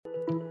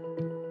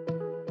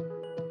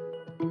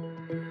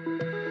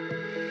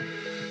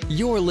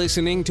You're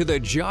listening to the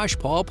Josh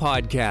Paul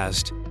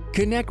Podcast.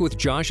 Connect with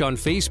Josh on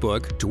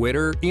Facebook,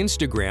 Twitter,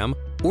 Instagram,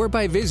 or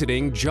by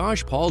visiting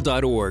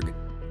joshpaul.org.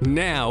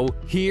 Now,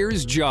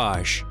 here's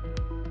Josh.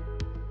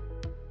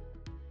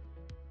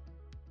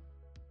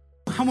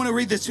 I want to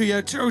read this to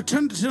you.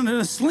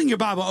 Sling your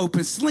Bible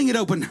open. Sling it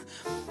open.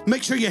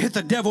 Make sure you hit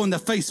the devil in the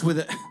face with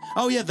it.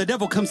 Oh, yeah, the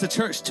devil comes to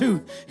church,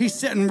 too. He's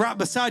sitting right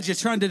beside you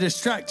trying to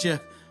distract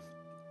you.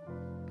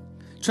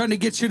 Trying to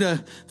get you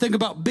to think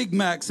about Big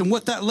Macs and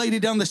what that lady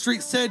down the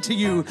street said to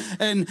you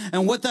and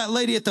what that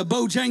lady at the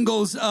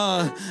Bojangles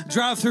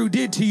drive-thru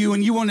did to you,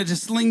 and you wanted to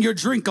sling your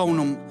drink on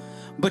them.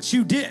 But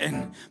you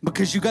didn't,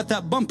 because you got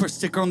that bumper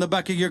sticker on the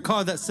back of your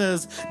car that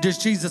says, "Does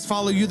Jesus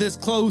follow you this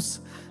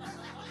close?"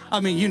 I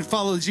mean, you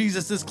follow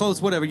Jesus this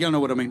close, whatever. Y'all know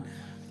what I mean.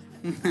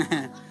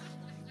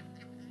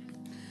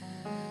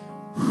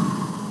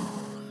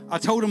 I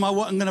told him I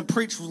wasn't going to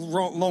preach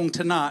long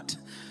tonight.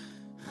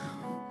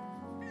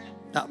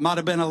 That might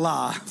have been a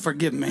lie.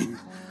 Forgive me.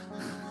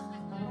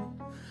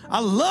 I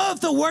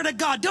love the Word of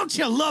God. Don't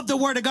you love the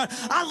Word of God?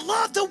 I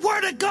love the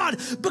Word of God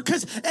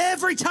because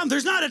every time,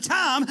 there's not a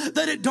time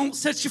that it don't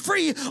set you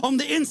free on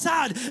the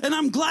inside. And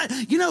I'm glad,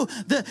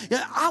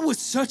 I was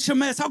such a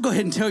mess. I'll go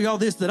ahead and tell y'all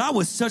this, that I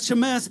was such a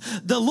mess.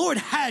 The Lord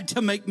had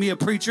to make me a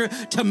preacher,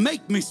 to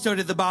make me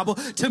study the Bible,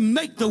 to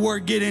make the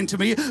Word get into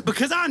me,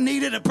 because I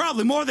needed it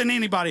probably more than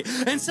anybody.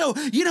 And so,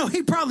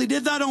 He probably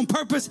did that on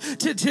purpose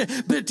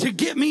to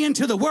get me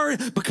into the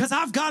Word, because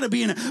I've got to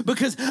be in it,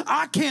 because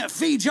I can't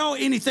feed y'all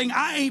anything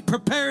I ain't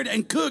prepared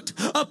and cooked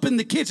up in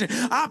the kitchen.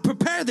 I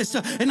prepare this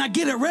stuff and I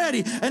get it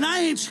ready, and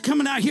I ain't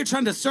coming out here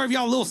trying to serve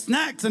y'all little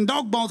snacks and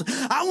dog bones.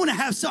 I want to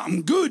have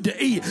something good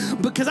to eat,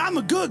 because I'm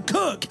a good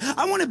cook.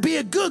 I want to be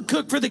a good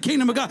cook for the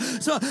kingdom of God.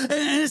 So, and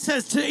it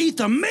says to eat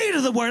the meat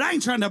of the Word. I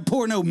ain't trying to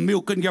pour no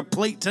milk on your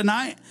plate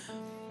tonight.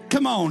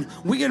 Come on,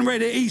 we getting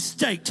ready to eat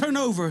steak. Turn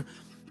over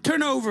to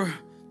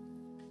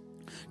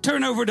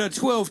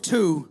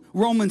 12:2,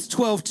 Romans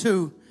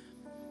 12:2.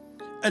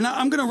 And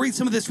I'm going to read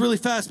some of this really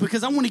fast,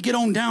 because I want to get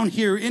on down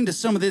here into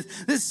some of this.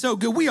 This is so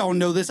good. We all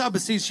know this. I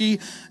beseech ye,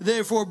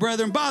 therefore,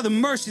 brethren, by the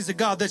mercies of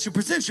God, that you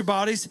present your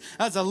bodies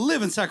as a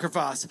living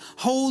sacrifice,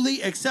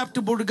 holy,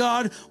 acceptable to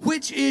God,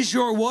 which is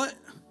your what?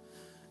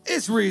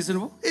 It's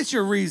reasonable. It's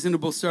your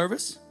reasonable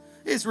service.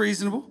 It's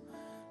reasonable.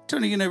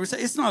 Turn to your neighbor and say,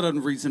 it's not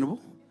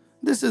unreasonable.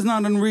 This is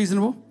not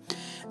unreasonable.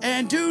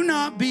 And do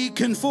not be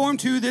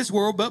conformed to this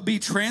world, but be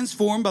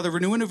transformed by the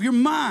renewing of your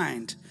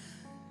mind.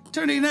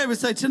 Turn to your neighbor and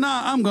say,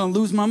 tonight I'm going to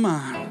lose my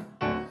mind.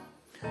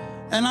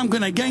 And I'm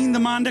going to gain the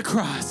mind of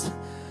Christ.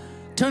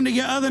 Turn to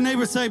your other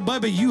neighbor and say,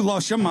 baby, you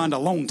lost your mind a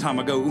long time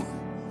ago.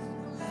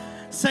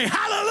 Say,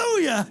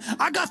 hallelujah,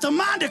 I got the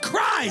mind of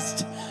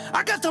Christ.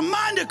 I got the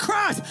mind of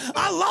Christ.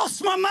 I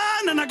lost my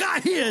mind and I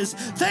got his.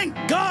 Thank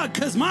God,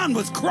 because mine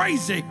was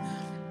crazy.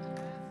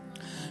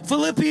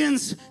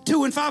 Philippians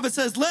 2:5, it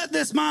says, let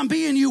this mind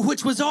be in you,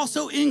 which was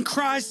also in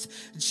Christ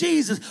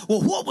Jesus.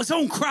 Well, what was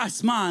on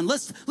Christ's mind?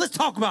 Let's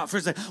talk about it for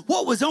a second.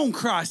 What was on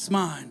Christ's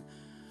mind?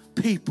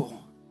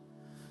 People.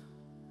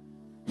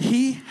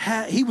 He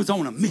was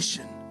on a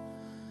mission.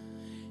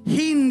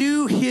 He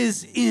knew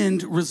his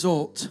end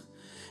result.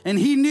 And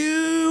he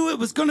knew it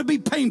was going to be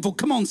painful.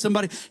 Come on,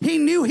 somebody. He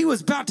knew he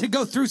was about to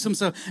go through some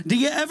stuff. Do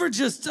you ever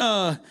just,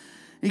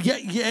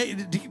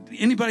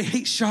 anybody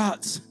hate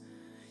shots?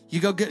 You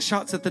go get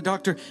shots at the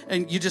doctor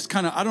and you just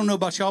kind of, I don't know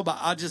about y'all, but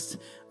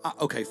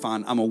okay,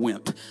 fine, I'm a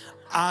wimp.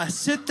 I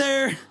sit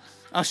there,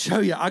 I'll show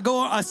you.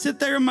 I sit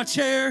there in my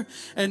chair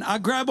and I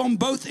grab on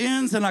both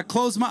ends and I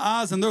close my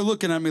eyes and they're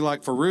looking at me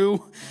like, for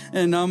real?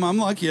 And I'm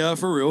like, yeah,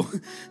 for real.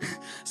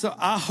 So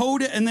I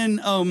hold it, and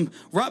then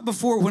right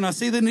before, when I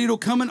see the needle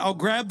coming, I'll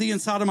grab the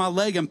inside of my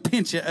leg and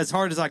pinch it as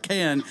hard as I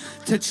can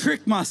to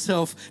trick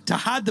myself to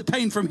hide the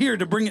pain from here,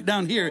 to bring it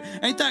down here.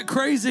 Ain't that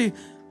crazy?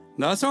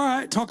 No, that's all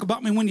right. Talk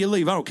about me when you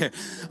leave. I don't care.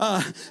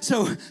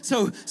 So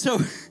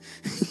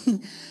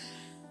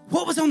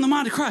what was on the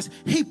mind of Christ?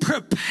 He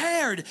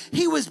prepared.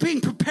 He was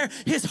being prepared.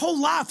 His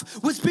whole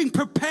life was being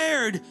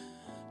prepared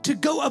to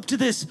go up to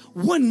this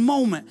one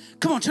moment.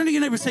 Come on, turn to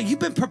your neighbor and say, you've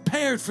been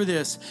prepared for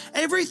this.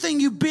 Everything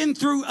you've been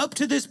through up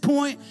to this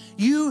point,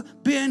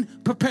 you've been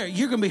prepared.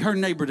 You're going to be her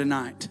neighbor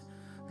tonight.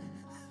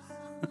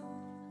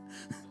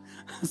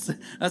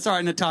 That's all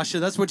right, Natasha.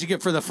 That's what you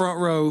get for the front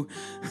row.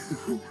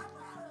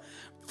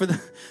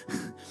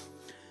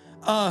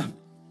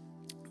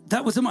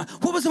 That was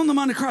what was on the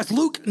mind of Christ?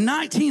 Luke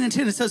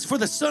 19:10, it says, for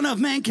the Son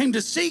of Man came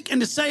to seek and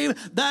to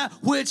save that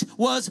which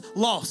was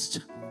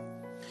lost.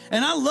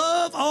 And I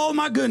love, oh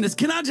my goodness,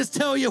 can I just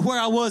tell you where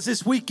I was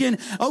this weekend?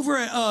 Over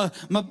at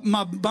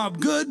my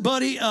good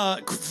buddy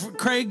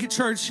Craig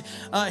Church.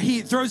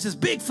 He throws this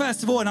big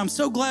festival, and I'm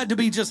so glad to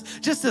be just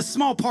a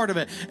small part of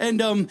it.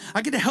 And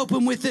I get to help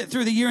him with it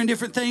through the year and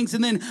different things.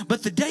 And then,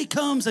 but the day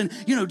comes, and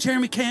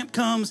Jeremy Camp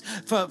comes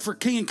for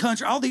King and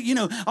Country. All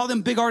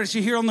them big artists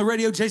you hear on the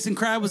radio. Jason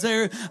Crabb was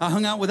there. I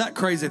hung out with that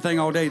crazy thing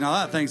all day. Now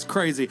that thing's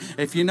crazy.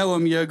 If you know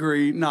him, you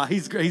agree. Nah,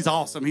 he's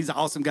awesome. He's an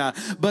awesome guy.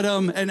 But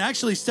and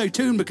actually stay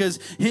tuned, because because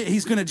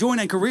he's going to join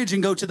Anchor Ridge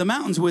and go to the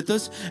mountains with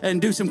us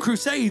and do some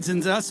crusades.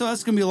 And so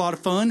that's going to be a lot of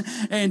fun.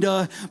 And,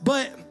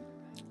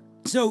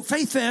 So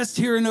Faith Fest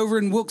here and over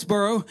in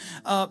Wilkesboro,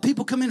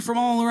 people come in from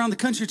all around the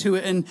country to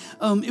it, and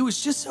it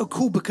was just so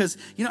cool because,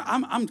 you know,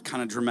 I'm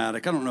kind of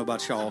dramatic. I don't know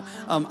about y'all.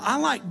 I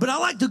like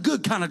the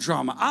good kind of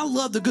drama. I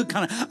love the good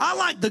kind of. I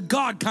like the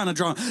God kind of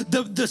drama.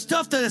 The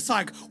stuff that it's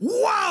like,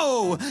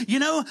 whoa, you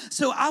know.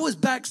 So I was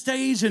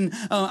backstage, and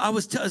I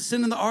was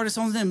sending the artists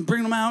on and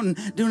bringing them out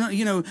and doing,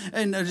 you know,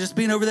 and just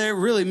being over there.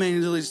 Really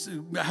mainly just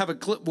have a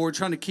clipboard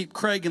trying to keep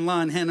Craig in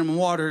line, handing him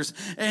waters,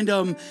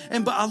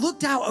 but I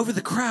looked out over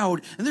the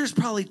crowd, and there's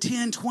probably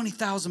 10,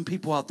 20,000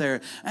 people out there.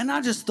 And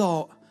I just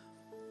thought,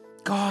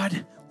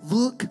 God,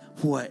 look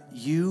what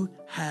you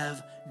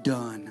have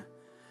done.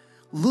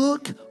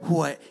 Look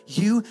what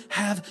you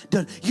have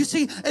done. You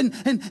see,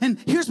 and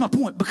here's my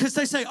point, because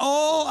they say,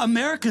 oh,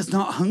 America's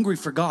not hungry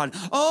for God.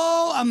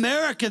 Oh,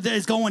 America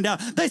is going down.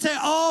 They say,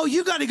 oh,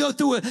 you got to go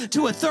to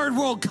a third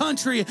world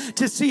country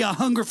to see a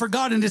hunger for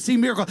God and to see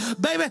miracles.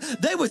 Baby,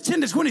 they was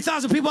 10 to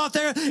 20,000 people out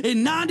there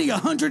in 90,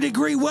 100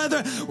 degree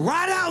weather,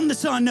 right out in the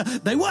sun.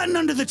 They wasn't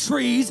under the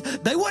trees.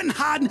 They wasn't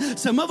hiding.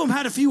 Some of them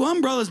had a few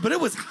umbrellas, but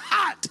it was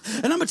hot.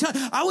 And I'm going to tell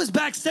you, I was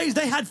backstage.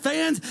 They had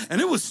fans,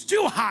 and it was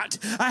still hot.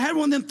 I had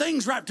one of them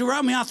things wrapped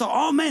around me. I thought,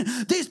 oh man,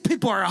 these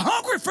people are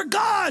hungry for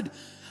God.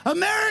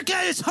 America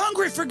is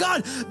hungry for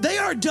God. They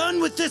are done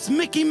with this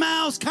Mickey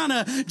Mouse kind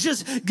of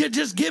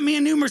just give me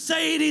a new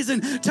Mercedes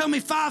and tell me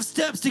 5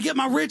 steps to get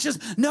my riches.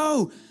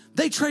 No,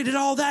 they traded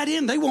all that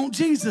in. They want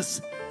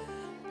Jesus.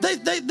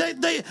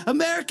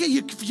 America,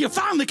 you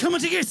finally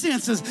coming to your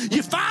senses.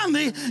 You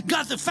finally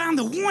found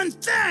the one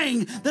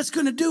thing that's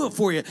going to do it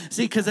for you.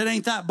 See, because it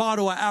ain't that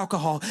bottle of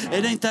alcohol.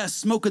 It ain't that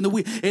smoking the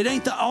weed. It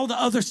ain't all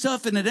the other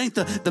stuff, and it ain't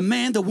the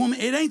man, the woman.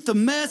 It ain't the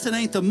mess. It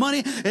ain't the money.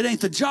 It ain't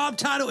the job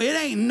title. It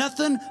ain't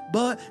nothing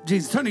but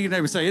Jesus. Turn to your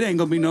neighbor and say, it ain't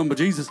going to be nothing but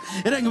Jesus.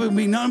 It ain't going to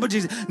be nothing but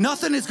Jesus.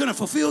 Nothing is going to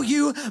fulfill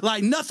you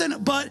like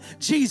nothing but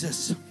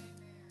Jesus.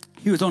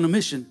 He was on a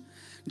mission.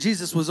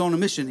 Jesus was on a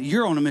mission.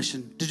 You're on a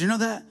mission. Did you know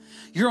that?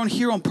 You're on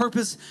here on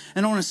purpose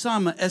and on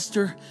assignment,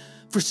 Esther,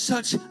 for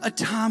such a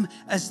time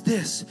as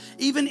this.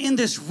 Even in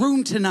this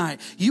room tonight,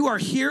 you are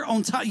here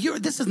on time.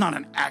 This is not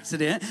an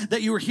accident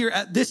that you are here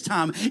at this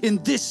time,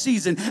 in this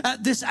season,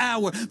 at this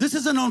hour. This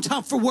is an on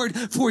time for word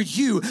for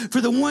you, for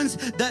the ones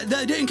that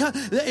didn't come.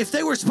 If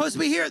they were supposed to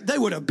be here, they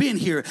would have been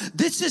here.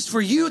 This is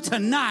for you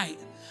tonight.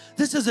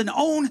 This is an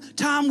on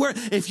time where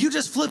if you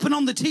just flipping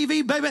on the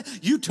TV, baby,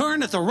 you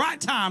turn at the right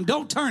time.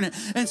 Don't turn it.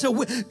 And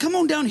so come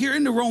on down here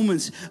into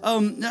Romans.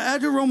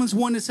 After Romans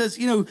 1, it says,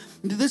 you know,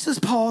 this is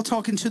Paul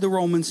talking to the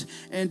Romans.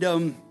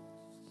 And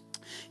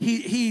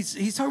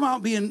he's talking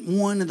about being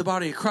one in the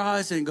body of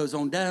Christ. And it goes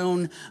on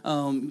down,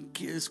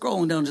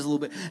 scrolling down just a little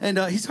bit. And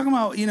he's talking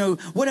about, you know,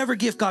 whatever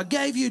gift God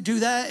gave you,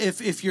 do that.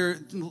 If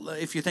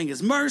you think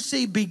it's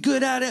mercy, be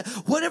good at it.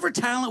 Whatever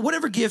talent,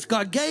 whatever gift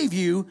God gave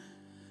you,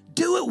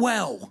 do it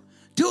well.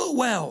 Do it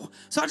well.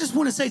 So I just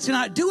want to say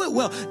tonight, do it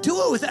well.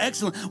 Do it with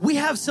excellence. We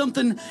have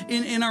something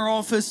in our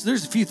office.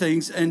 There's a few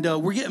things, and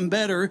we're getting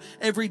better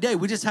every day.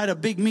 We just had a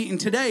big meeting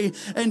today,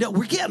 and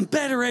we're getting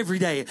better every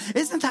day.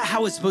 Isn't that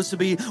how it's supposed to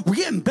be? We're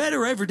getting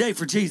better every day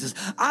for Jesus.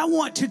 I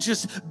want to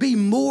just be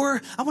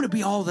more. I want to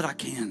be all that I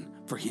can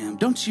for him.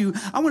 Don't you?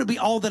 I want to be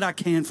all that I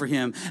can for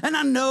him. And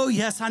I know,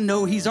 yes, I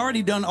know he's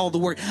already done all the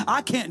work.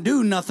 I can't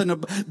do nothing.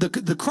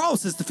 The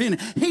cross is the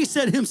finish. He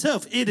said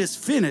himself, it is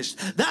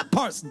finished. That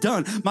part's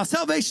done. My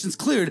salvation's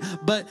cleared.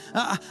 But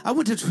I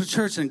went to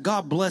church, and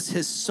God bless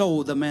his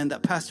soul, the man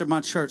that pastored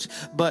my church.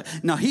 But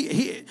now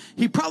he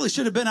probably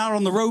should have been out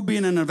on the road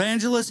being an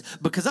evangelist,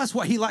 because that's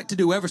what he liked to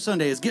do every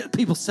Sunday, is get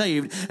people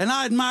saved. And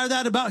I admire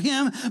that about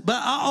him.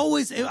 But I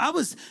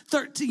was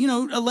 13,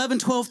 11,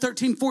 12,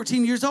 13,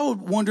 14 years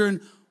old, wondering,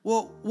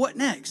 well, what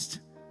next?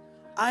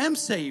 I am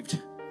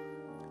saved.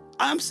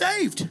 I'm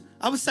saved.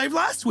 I was saved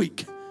last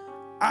week.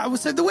 I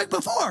was saved the week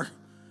before.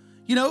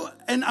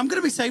 And I'm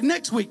going to be saved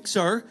next week,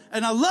 sir.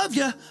 And I love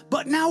you,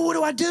 but now what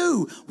do I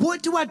do?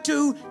 What do I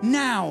do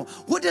now?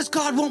 What does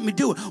God want me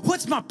doing?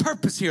 What's my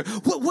purpose here?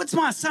 What's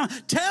my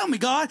assignment? Tell me,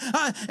 God.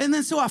 And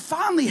then so I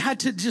finally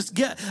had to just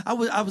I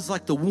was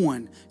like the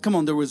one. Come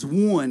on, there was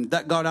one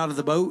that got out of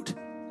the boat.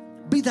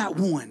 Be that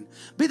one.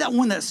 Be that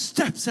one that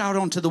steps out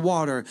onto the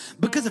water,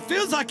 because it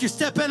feels like you're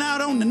stepping out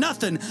onto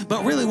nothing,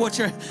 but really what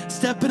you're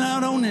stepping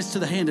out on is to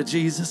the hand of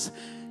Jesus.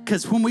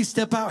 Because when we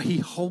step out, he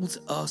holds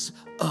us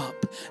up.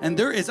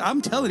 And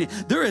I'm telling you,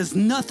 there is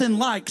nothing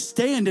like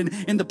standing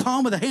in the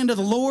palm of the hand of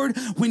the Lord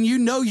when you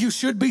know you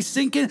should be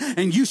sinking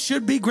and you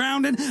should be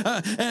drowning.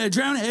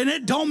 And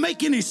it don't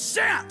make any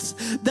sense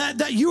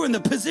that you're in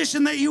the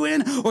position that you're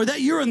in, or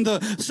that you're in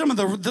some of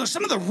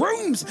the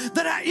rooms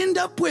that I end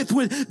up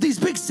with these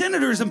big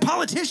senators and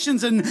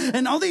politicians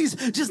and all these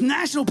just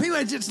national people.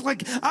 It's just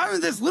like,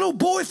 I'm this little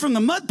boy from the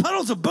mud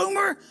puddles of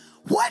Boomer.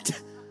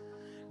 What?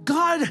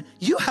 God,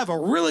 you have a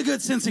really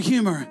good sense of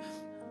humor.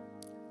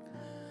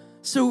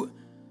 So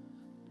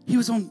He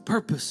was on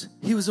purpose.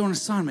 He was on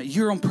assignment.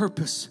 You're on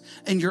purpose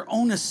and you're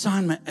on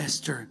assignment,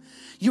 Esther.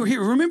 You're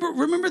here.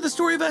 Remember the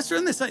story of Esther?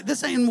 And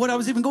this ain't what I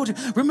was even going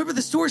to. Remember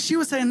the story? She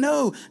was saying,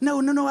 no,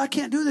 I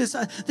can't do this.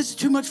 This is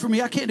too much for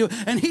me. I can't do it.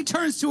 And he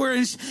turns to her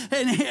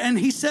and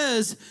he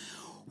says,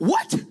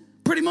 what?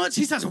 Pretty much,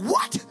 he says,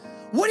 what?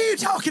 What are you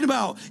talking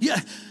about? Yeah,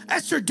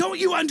 Esther, don't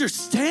you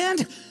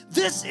understand?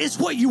 This is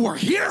what you were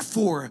here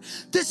for.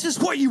 This is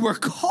what you were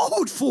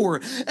called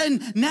for.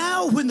 And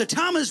now when the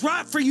time is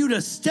right for you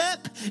to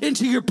step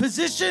into your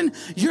position,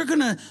 you're going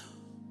to...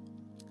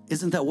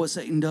 Isn't that what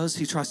Satan does?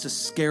 He tries to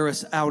scare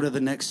us out of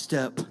the next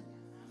step.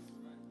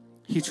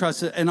 He tries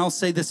to, and I'll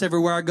say this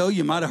everywhere I go.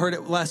 You might have heard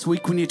it last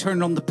week when you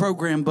turned on the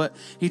program, but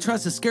he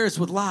tries to scare us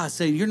with lies,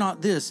 saying, you're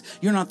not this,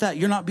 you're not that,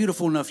 you're not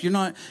beautiful enough, you're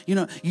not,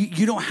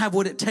 you don't have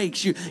what it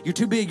takes. You're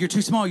too big, you're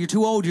too small, you're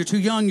too old, you're too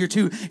young, you're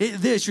too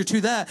this, you're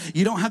too that.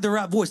 You don't have the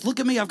right voice. Look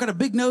at me, I've got a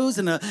big nose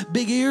and a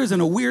big ears and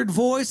a weird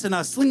voice, and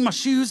I sling my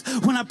shoes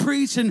when I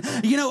preach, and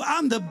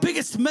I'm the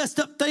biggest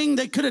messed up thing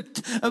they could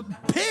have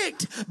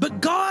picked,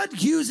 but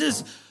God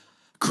uses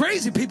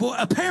crazy people,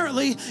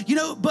 apparently,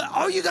 but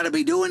all you got to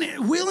be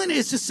willing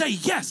is to say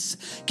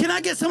yes. Can I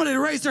get somebody to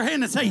raise their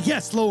hand and say,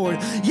 yes, Lord.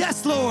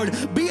 Yes, Lord.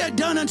 Be it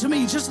done unto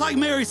me. Just like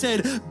Mary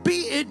said,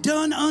 be it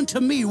done unto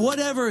me,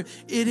 whatever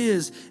it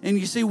is. And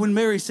you see, when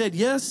Mary said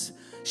yes,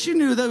 she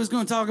knew they was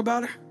going to talk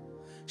about her.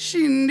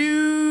 She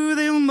knew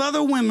them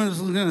other women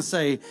was going to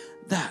say,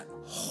 that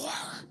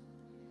whore,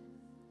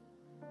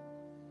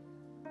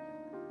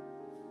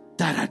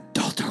 that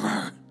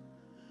adulterer.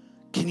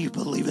 Can you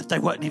believe it? They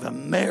wasn't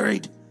even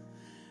married.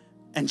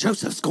 And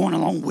Joseph's going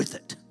along with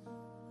it.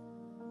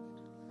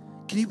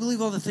 Can you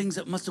believe all the things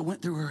that must have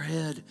went through her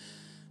head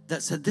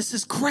that said, this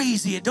is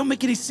crazy. It don't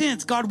make any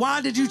sense. God,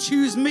 why did you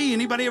choose me?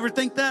 Anybody ever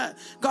think that?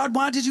 God,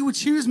 why did you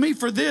choose me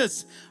for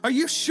this? Are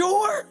you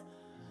sure?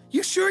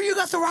 You sure you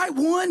got the right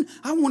one?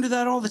 I wonder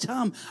that all the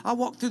time. I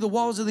walk through the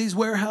walls of these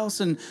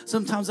warehouses, and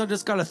sometimes I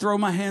just got to throw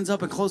my hands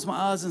up and close my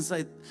eyes and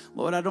say,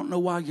 Lord, I don't know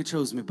why you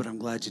chose me, but I'm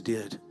glad you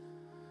did.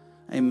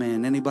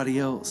 Amen. Anybody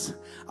else?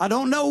 I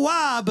don't know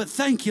why, but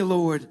thank you,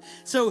 Lord.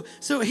 So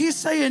he's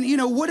saying,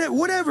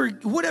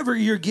 whatever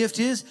your gift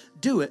is,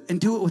 do it,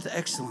 and do it with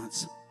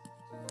excellence.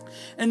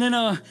 And then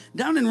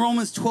down in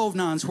Romans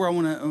 12:9 is where I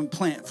want to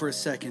plant for a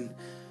second.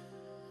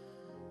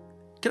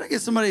 Can I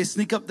get somebody to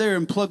sneak up there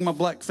and plug my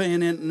black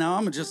fan in? Now,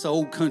 I'm just an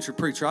old country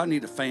preacher. I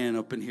need a fan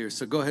up in here,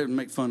 so go ahead and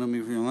make fun of me.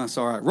 That's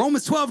all right.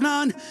 Romans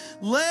 12:9,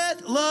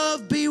 let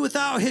love be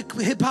without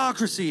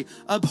hypocrisy.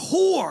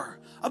 Abhor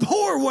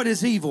what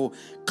is evil.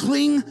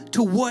 Cling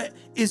to what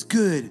is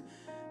good.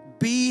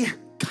 Be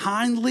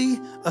kindly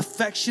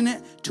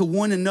affectionate to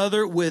one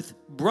another with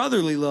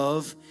brotherly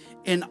love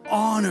and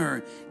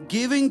honor,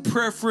 giving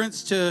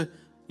preference to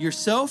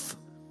yourself,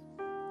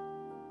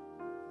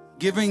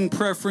 giving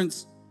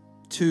preference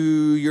to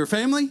your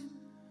family,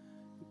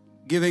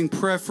 giving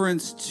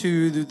preference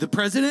to the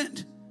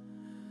president,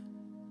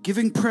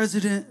 giving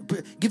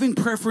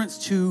preference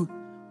to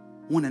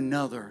one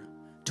another,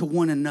 to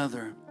one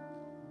another.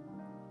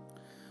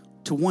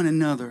 To one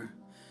another.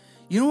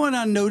 You know what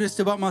I noticed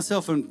about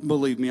myself? And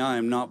believe me, I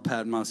am not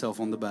patting myself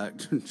on the back.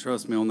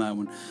 Trust me on that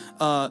one.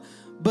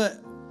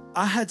 But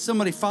I had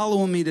somebody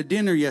following me to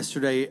dinner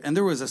yesterday, and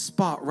there was a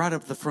spot right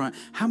up the front.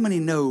 How many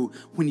know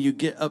when you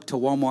get up to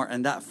Walmart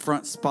and that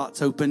front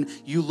spot's open,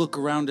 you look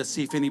around to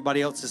see if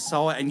anybody else has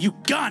saw it, and you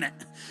got it?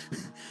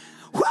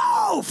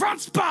 Whoa,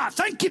 front spot.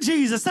 Thank you,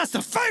 Jesus. That's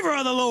the favor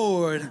of the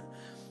Lord.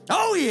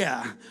 Oh,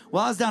 yeah.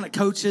 Well, I was down at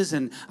Coach's,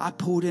 and I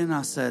pulled in, and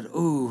I said,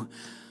 ooh,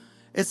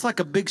 it's like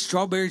a big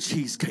strawberry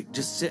cheesecake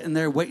just sitting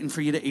there waiting for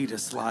you to eat a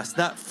slice.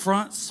 That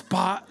front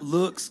spot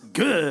looks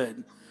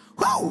good.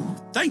 Whoa,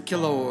 thank you,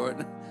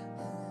 Lord.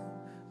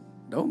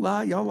 Don't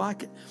lie, y'all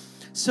like it.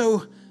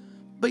 So,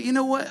 but you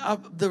know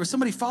what? There was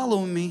somebody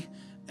following me,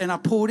 and I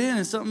pulled in,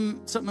 and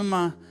something in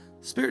my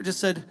spirit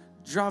just said,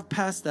 drive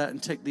past that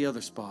and take the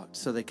other spot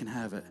so they can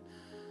have it.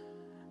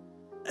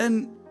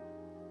 And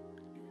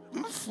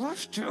my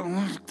flesh didn't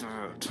like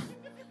that.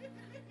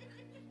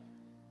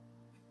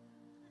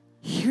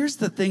 Here's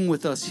the thing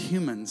with us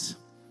humans.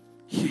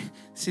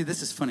 See,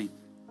 this is funny.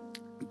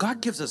 God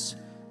gives us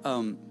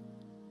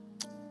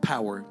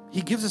power.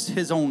 He gives us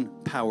his own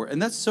power.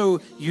 And that's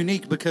so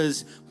unique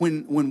because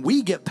when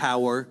we get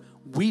power,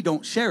 we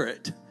don't share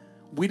it.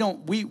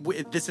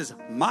 This is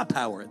my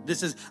power.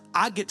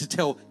 I get to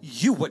tell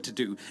you what to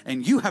do,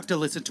 and you have to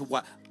listen to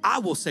what I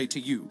will say to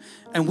you.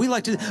 And we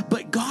like to,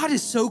 but God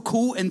is so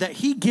cool in that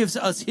he gives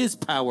us his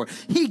power.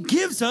 He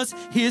gives us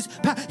his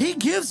power. He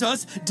gives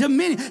us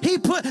dominion. He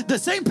put the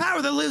same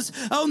power that lives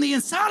on the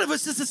inside of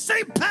us is the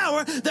same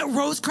power that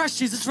rose Christ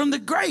Jesus from the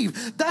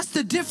grave. That's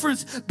the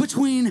difference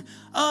between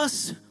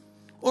us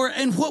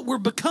and what we're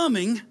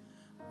becoming.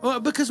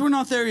 Because we're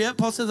not there yet.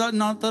 Paul says,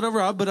 not that I've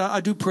arrived, but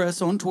I do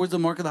press on towards the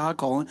mark of the high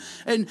calling.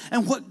 And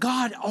what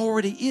God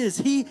already is,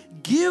 he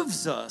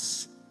gives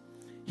us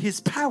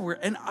his power.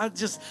 And I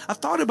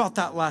thought about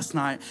that last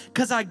night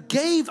because I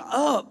gave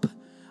up.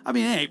 I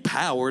mean, it ain't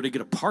power to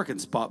get a parking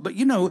spot, but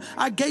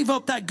I gave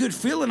up that good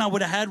feeling I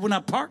would have had when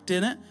I parked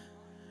in it.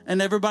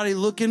 And everybody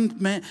looking,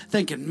 man,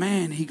 thinking,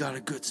 man, he got a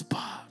good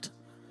spot.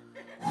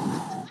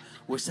 Whew,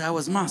 wish that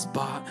was my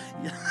spot.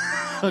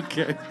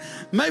 Okay.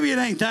 Maybe it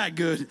ain't that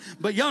good,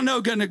 but y'all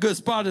know getting a good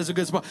spot is a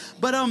good spot.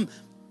 But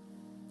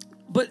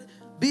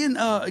being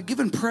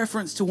giving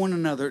preference to one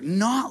another,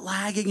 not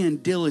lagging in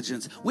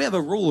diligence. We have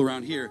a rule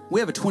around here. We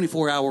have a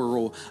 24-hour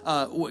rule.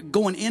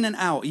 Going in and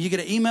out. You get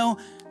an email,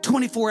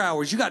 24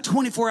 hours. You got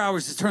 24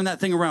 hours to turn that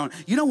thing around.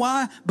 You know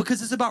why?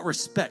 Because it's about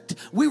respect.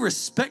 We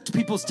respect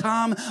people's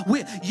time.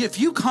 If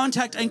you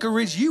contact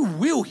Anchorage, you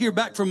will hear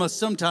back from us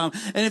sometime.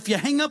 And if you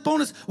hang up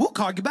on us, we'll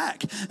call you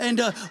back.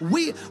 And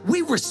we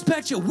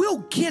respect you. We'll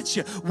get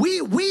you.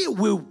 We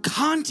will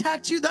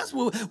contact you. That's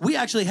what we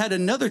actually had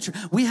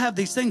we have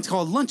these things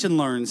called lunch and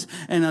learns.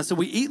 And so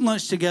we eat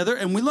lunch together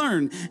and we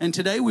learn. And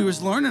today we was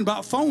learning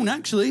about phone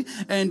actually.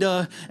 And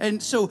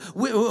so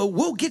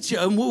we'll get you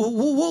and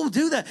we'll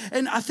do that.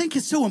 And I think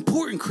it's so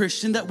important,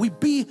 Christian, that we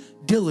be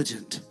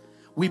diligent.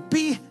 We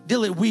be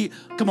diligent.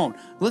 Come on,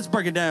 let's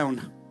break it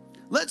down.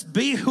 Let's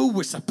be who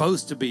we're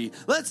supposed to be.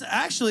 Let's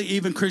actually,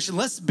 even Christian,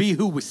 let's be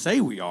who we say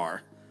we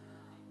are.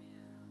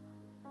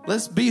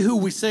 Let's be who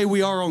we say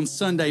we are on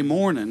Sunday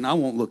morning. I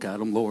won't look at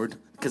them, Lord,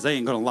 because they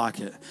ain't going to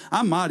like it.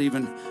 I'm going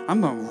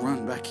to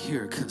run back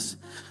here because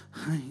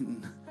I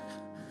ain't.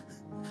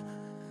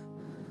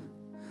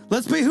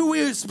 Let's be who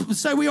we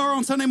say we are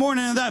on Sunday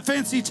morning in that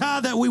fancy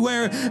tie that we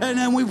wear, and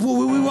then we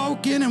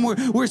walk in and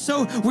we're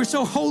so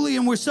holy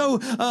and we're so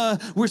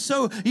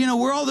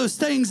we're all those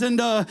things, and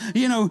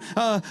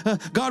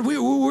God,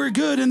 we're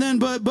good, and then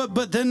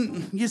but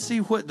then you see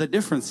what the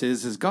difference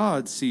is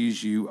God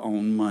sees you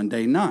on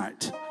Monday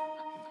night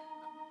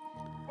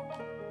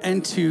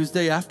and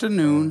Tuesday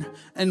afternoon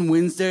and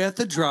Wednesday at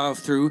the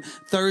drive-thru,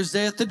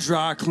 Thursday at the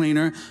dry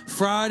cleaner,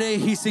 Friday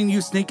he seen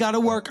you sneak out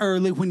of work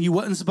early when you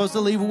wasn't supposed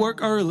to leave work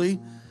early.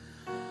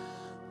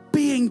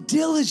 Being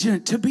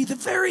diligent to be the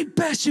very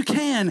best you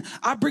can.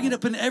 I bring it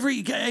up in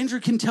Andrew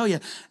can tell you,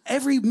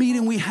 every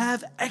meeting we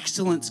have,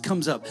 excellence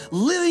comes up.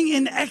 Living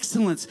in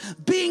excellence,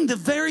 being the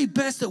very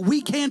best that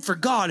we can for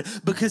God,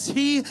 because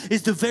he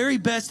is the very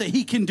best that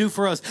he can do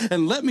for us.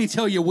 And let me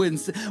tell you,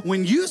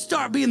 when you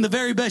start being the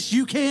very best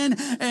you can,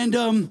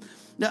 and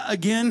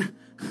again,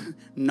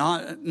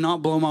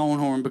 not blow my own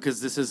horn,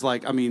 because this is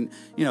like,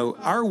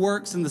 our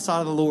works in the sight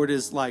of the Lord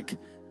is like,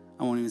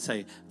 I won't even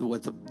say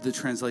what the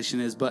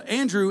translation is, but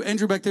Andrew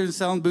back there in the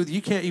sound booth,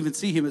 you can't even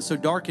see him. It's so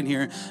dark in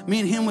here. Me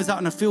and him was out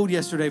in a field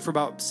yesterday for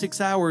about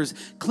 6 hours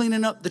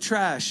cleaning up the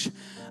trash.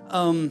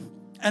 And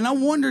I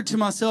wondered to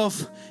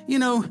myself,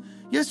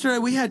 yesterday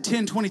we had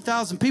 10,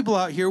 20,000 people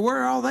out here. Where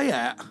are all they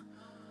at?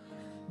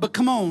 But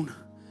come on.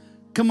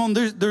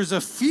 There's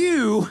a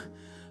few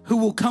who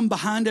will come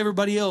behind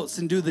everybody else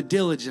and do the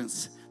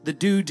diligence. The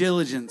due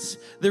diligence.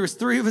 There was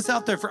 3 of us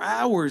out there for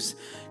hours.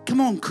 Come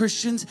on,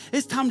 Christians.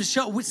 It's time to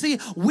show.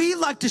 We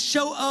like to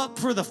show up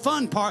for the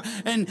fun part.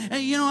 And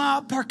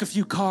I'll park a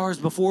few cars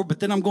before,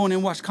 but then I'm going in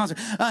and watch the concert.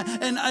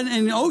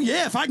 And oh,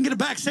 yeah, if I can get a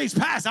backstage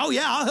pass, oh,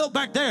 yeah, I'll help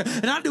back there.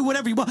 And I'll do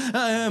whatever you want.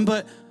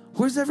 But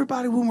where's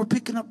everybody when we're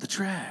picking up the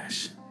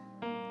trash?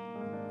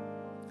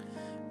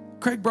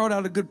 Craig brought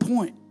out a good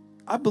point.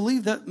 I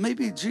believe that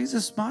maybe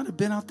Jesus might have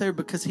been out there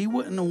because he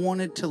wouldn't have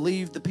wanted to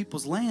leave the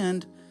people's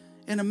land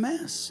in a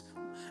mess.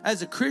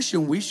 As a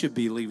Christian, we should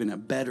be leaving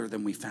it better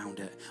than we found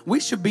it. We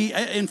should be,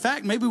 in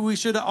fact, maybe we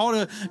ought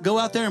to go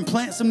out there and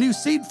plant some new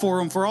seed for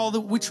them for all that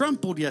we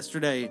trampled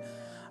yesterday.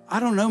 I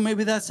don't know,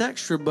 maybe that's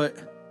extra, but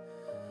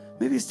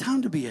maybe it's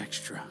time to be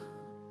extra.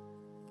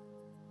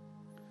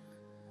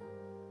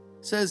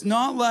 It says,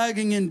 not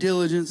lagging in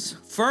diligence,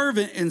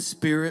 fervent in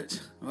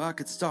spirit. Well, I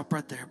could stop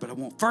right there, but I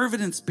won't.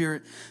 Fervent in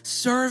spirit,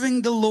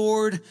 serving the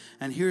Lord.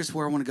 And here's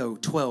where I want to go,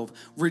 12.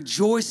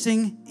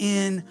 Rejoicing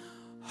in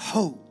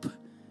hope.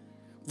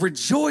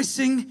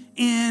 Rejoicing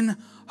in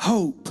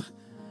hope.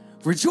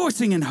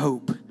 Rejoicing in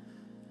hope.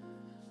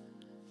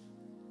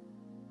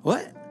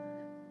 What?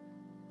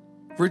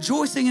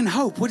 Rejoicing in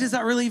hope. What does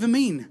that really even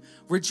mean?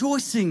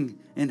 Rejoicing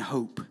in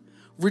hope.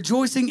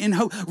 Rejoicing in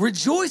hope.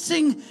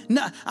 Rejoicing,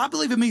 I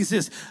believe it means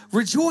this.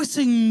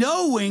 Rejoicing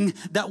knowing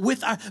that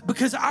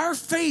because our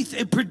faith,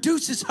 it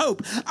produces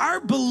hope. Our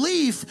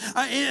belief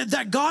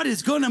that God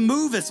is going to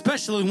move,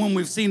 especially when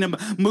we've seen him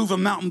move a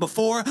mountain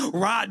before,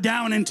 right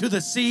down into the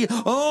sea.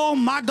 Oh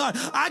my God.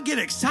 I get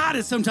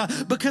excited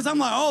sometimes because I'm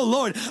like, oh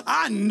Lord,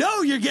 I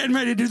know you're getting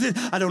ready to do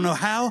this. I don't know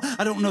how.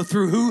 I don't know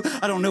through who.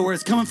 I don't know where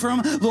it's coming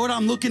from. Lord,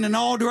 I'm looking in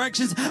all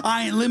directions.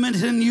 I ain't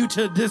limiting you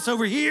to this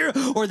over here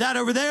or that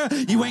over there.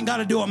 You ain't got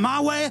to do it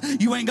my way.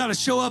 You ain't got to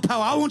show up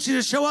how I want you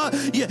to show up.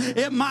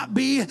 It might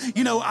be,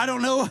 I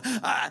don't know.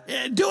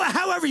 Do it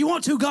however you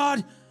want to,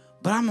 God.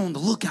 But I'm on the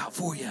lookout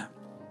for you.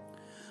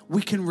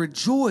 We can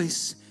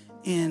rejoice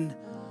in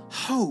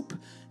hope,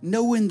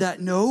 knowing that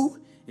no,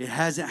 it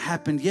hasn't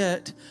happened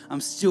yet. I'm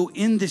still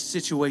in this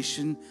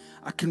situation.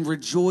 I can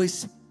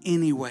rejoice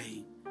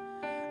anyway.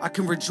 I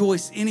can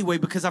rejoice anyway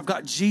because I've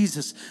got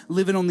Jesus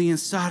living on the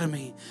inside of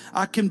me.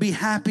 I can be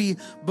happy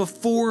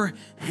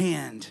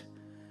beforehand.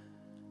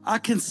 I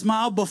can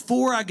smile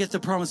before I get the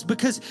promise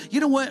because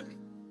you know what?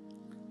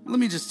 let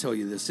me just tell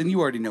you this, and you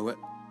already know it.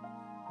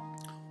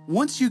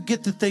 Once you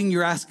get the thing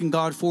you're asking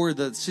God for,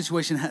 the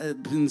situation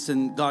happens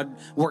and God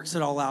works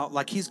it all out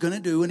like he's going to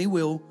do, and he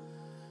will,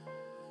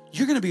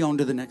 you're going to be on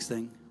to the next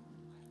thing.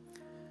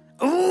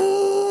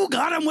 Oh,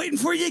 God, I'm waiting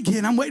for you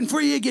again. I'm waiting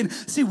for you again.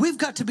 See, we've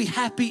got to be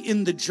happy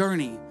in the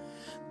journey.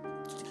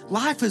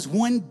 Life is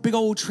one big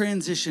old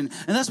transition.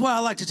 And that's why I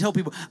like to tell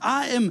people,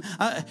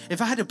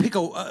 if I had to pick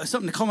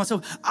something to call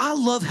myself, I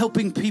love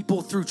helping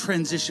people through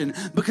transition,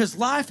 because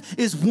life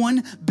is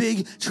one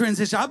big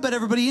transition. I bet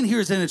everybody in here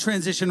is in a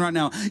transition right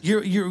now.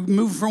 You're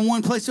moving from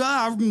one place to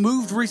I've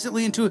moved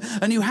recently into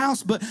a new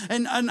house,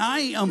 and I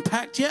ain't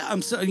unpacked yet.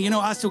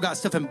 I still got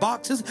stuff in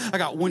boxes. I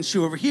got one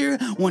shoe over here,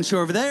 one shoe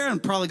over there,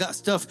 and probably got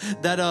stuff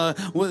that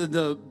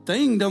the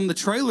thing on the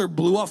trailer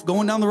blew off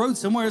going down the road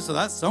somewhere, so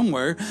that's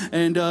somewhere.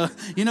 And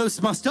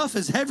my stuff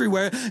is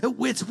everywhere.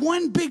 It's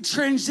one big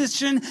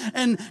transition.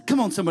 And come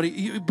on,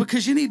 somebody,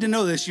 because you need to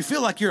know this. You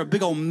feel like you're a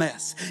big old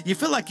mess. You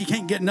feel like you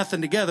can't get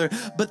nothing together.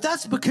 But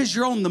that's because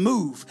you're on the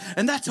move.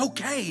 And that's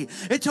okay.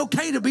 It's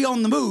okay to be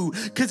on the move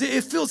because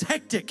it feels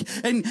hectic.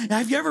 And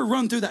have you ever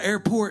run through the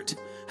airport?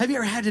 Have you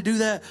ever had to do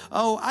that?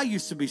 Oh, I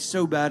used to be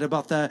so bad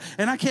about that.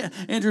 And I can't,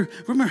 Andrew,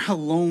 remember how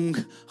long,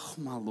 oh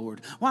my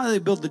Lord, why do they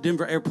build the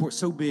Denver airport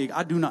so big?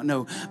 I do not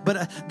know.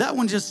 But that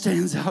one just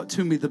stands out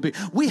to me.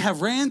 We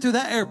have ran through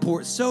that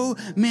airport so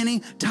many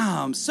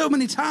times. So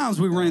many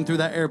times we ran through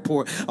that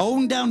airport.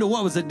 On down to,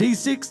 what was it,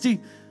 D60?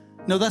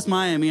 No, that's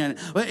Miami.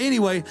 But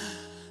anyway,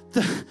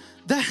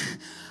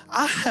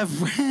 I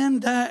have ran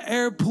that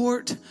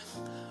airport.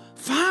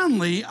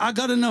 Finally, I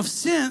got enough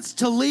sense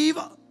to leave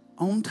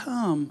on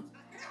time.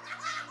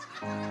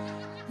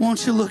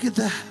 Won't you look at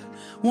that?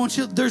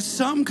 There's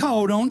something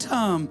called on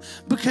time.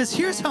 Because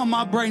here's how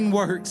my brain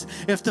works.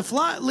 If the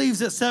flight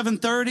leaves at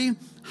 7:30,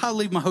 I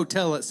leave my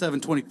hotel at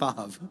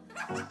 7:25.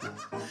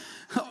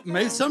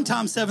 Maybe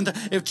sometimes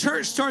 7:30. If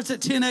church starts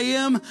at 10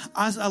 a.m.,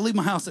 I leave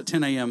my house at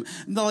 10 a.m.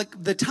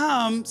 Like the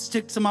time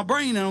sticks to my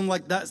brain, and I'm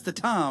like, that's the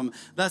time.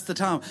 That's the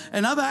time.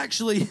 And I've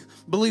actually,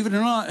 believe it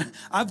or not,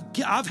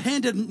 I've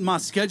handed my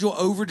schedule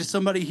over to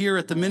somebody here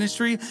at the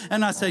ministry,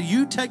 and I said,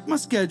 you take my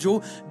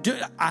schedule.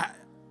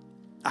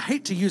 I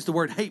hate to use the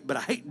word hate, but I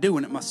hate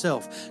doing it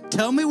myself.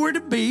 Tell me where to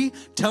be.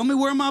 Tell me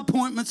where my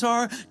appointments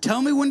are. Tell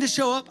me when to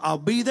show up. I'll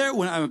be there.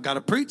 When I've got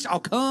to preach,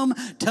 I'll come.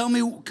 Tell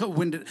me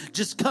when to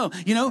just come,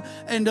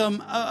 And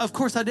of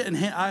course, I didn't.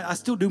 I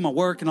still do my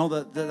work and all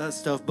that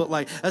stuff. But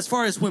like, as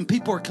far as when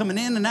people are coming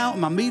in and out,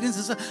 my meetings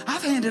and stuff,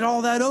 I've handed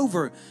all that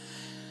over.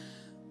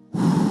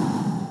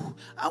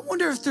 I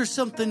wonder if there's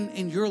something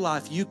in your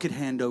life you could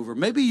hand over.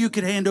 Maybe you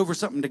could hand over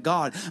something to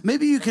God.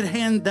 Maybe you could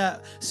hand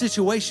that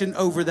situation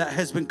over that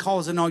has been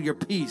causing all your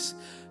peace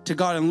to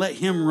God and let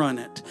him run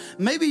it.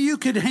 Maybe you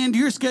could hand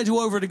your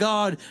schedule over to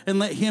God and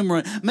let him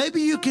run.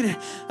 Maybe you could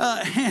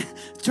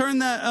turn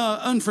that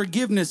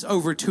unforgiveness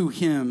over to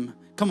him.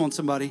 Come on,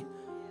 somebody.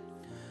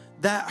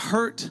 That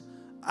hurt.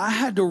 I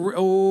had to,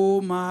 oh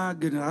my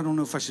goodness. I don't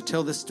know if I should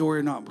tell this story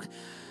or not.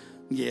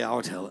 Yeah,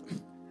 I'll tell it.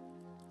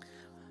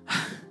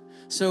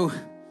 So,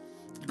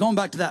 going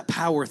back to that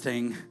power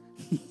thing,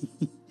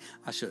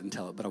 I shouldn't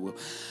tell it, but I will.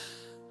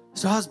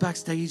 So I was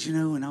backstage,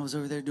 and I was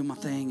over there doing my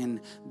thing,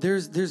 and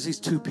there's these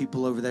two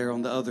people over there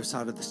on the other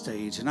side of the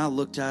stage, and I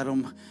looked at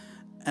them,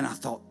 and I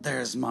thought,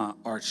 there's my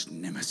arch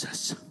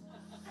nemesis.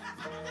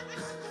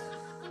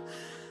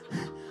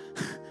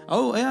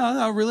 Oh,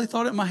 yeah, I really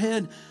thought it in my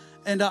head.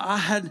 And I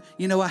had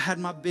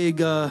my big,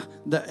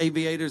 the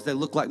aviators that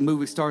look like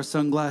movie star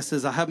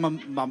sunglasses. I had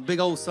my big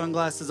old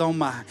sunglasses on,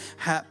 my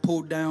hat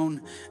pulled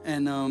down.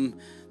 And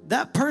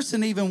that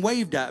person even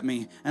waved at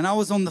me. And I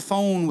was on the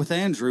phone with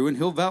Andrew, and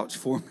he'll vouch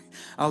for me.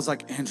 I was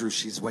like, Andrew,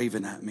 she's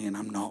waving at me, and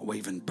I'm not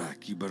waving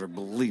back. You better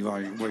believe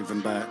I ain't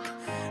waving back.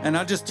 And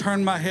I just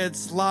turned my head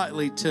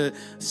slightly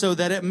so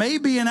that it may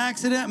be an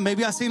accident.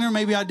 Maybe I seen her,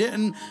 maybe I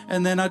didn't.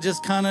 And then I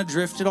just kind of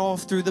drifted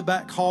off through the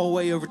back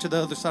hallway over to the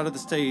other side of the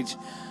stage.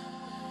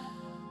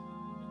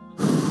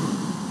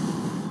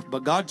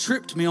 But God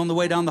tripped me on the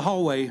way down the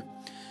hallway,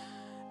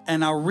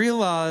 and I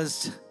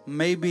realized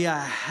maybe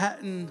I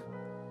hadn't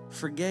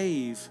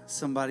forgave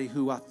somebody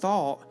who I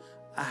thought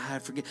I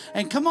had forgiven.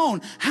 And come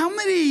on, how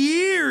many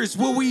years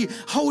will we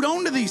hold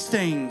on to these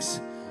things?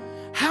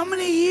 How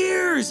many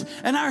years?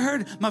 And I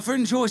heard my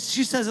friend Joyce,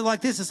 she says it like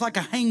this. It's like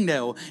a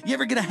hangnail. You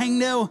ever get a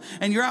hangnail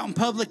and you're out in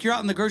public, you're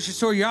out in the grocery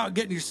store, you're out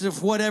getting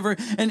yourself whatever,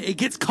 and it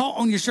gets caught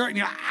on your shirt and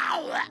you're like,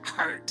 ow, that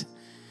hurt.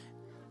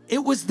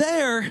 It was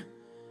there.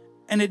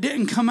 And it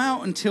didn't come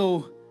out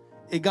until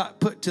it got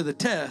put to the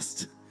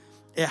test.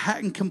 It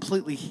hadn't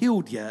completely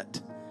healed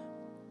yet.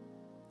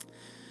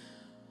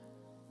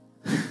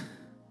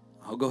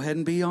 I'll go ahead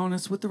and be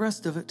honest with the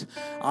rest of it.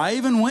 I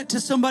even went to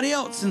somebody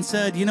else and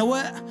said, you know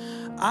what?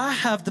 I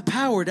have the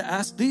power to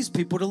ask these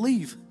people to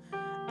leave.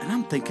 And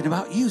I'm thinking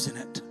about using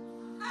it.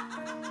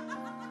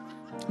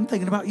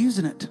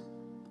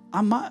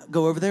 I might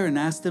go over there and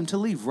ask them to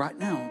leave right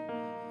now.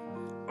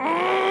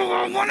 Oh,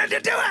 I wanted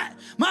to do it.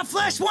 My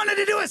flesh wanted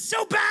to do it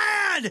so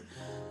bad.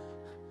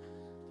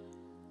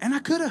 And I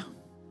could have.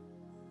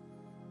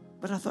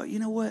 But I thought, you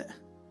know what?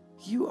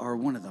 You are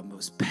one of the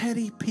most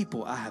petty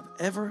people I have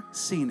ever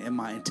seen in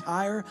my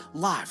entire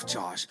life,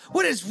 Josh.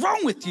 What is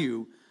wrong with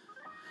you?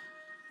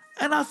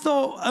 And I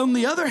thought, on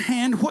the other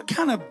hand, what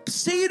kind of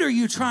seed are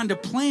you trying to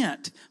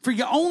plant for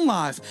your own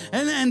life?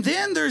 And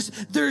then there's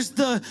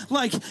the,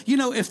 like, you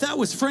know, if that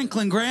was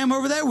Franklin Graham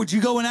over there, would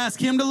you go and ask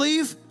him to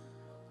leave?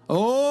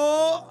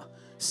 Oh,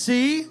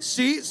 see,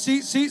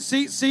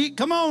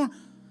 come on.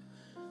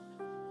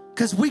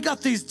 Because we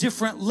got these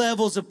different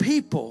levels of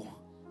people.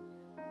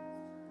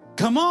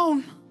 Come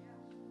on.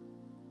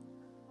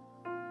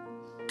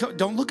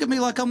 Don't look at me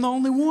like I'm the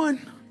only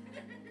one.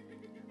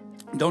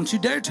 Don't you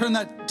dare turn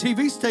that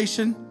TV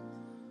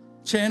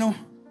channel.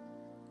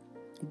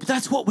 But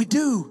that's what we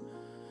do.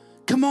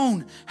 Come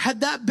on.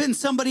 Had that been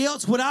somebody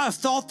else, would I have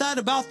thought that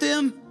about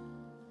them?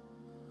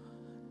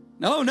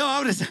 No, I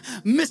would have said,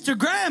 Mr.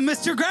 Graham,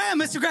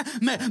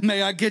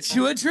 may I get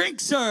you a drink,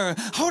 sir?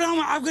 Hold on,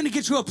 I'm going to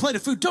get you a plate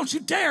of food. Don't you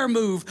dare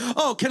move.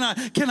 Oh, can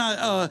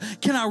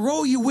I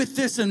roll you with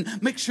this and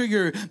make sure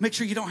you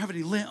don't have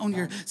any lint on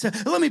your, so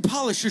let me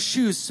polish your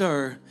shoes,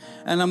 sir.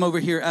 And I'm over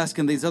here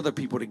asking these other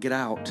people to get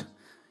out.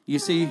 You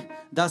see,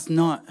 that's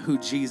not who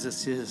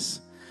Jesus is.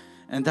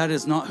 And that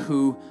is not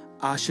who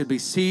I should be.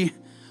 See,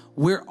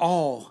 we're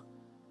all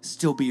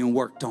still being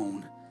worked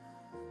on.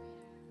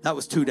 That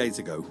was 2 days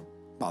ago.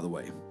 By the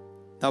way,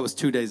 that was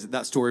 2 days.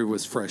 That story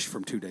was fresh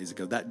from 2 days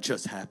ago. That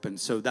just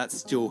happened. So that's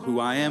still who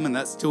I am, and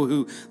that's still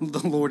who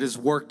the Lord is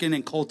working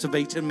and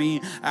cultivating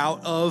me out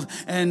of.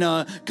 And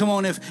come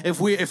on,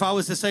 if I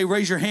was to say,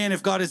 raise your hand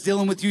if God is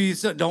dealing with you, you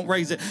said, don't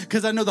raise it,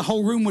 because I know the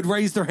whole room would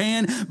raise their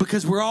hand,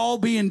 because we're all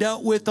being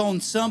dealt with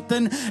on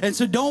something. And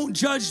so don't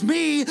judge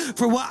me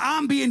for what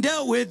I'm being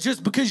dealt with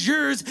just because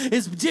yours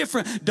is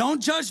different.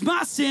 Don't judge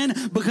my sin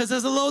because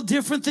it's a little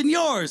different than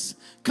yours.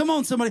 Come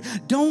on, somebody.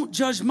 Don't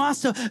judge my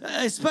stuff,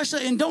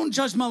 especially, and don't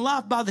judge my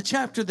life by the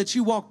chapter that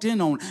you walked in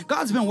on.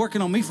 God's been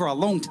working on me for a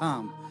long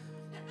time.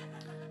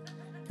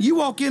 You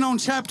walk in on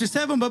chapter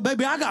 7, but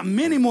baby, I got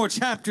many more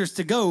chapters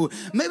to go.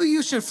 Maybe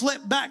you should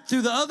flip back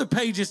through the other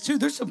pages too.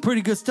 There's some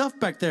pretty good stuff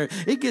back there.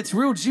 It gets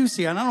real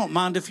juicy, and I don't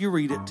mind if you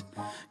read it,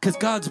 because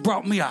God's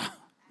brought me a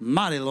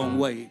mighty long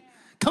way.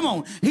 Come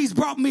on, He's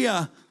brought me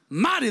a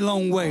mighty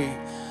long way.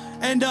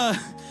 And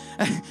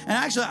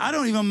actually, I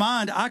don't even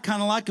mind. I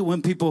kind of like it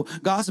when people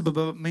gossip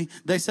about me.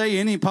 They say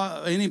any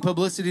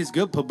publicity is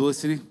good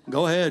publicity.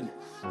 Go ahead.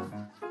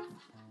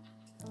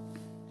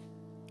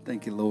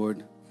 Thank you,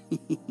 Lord.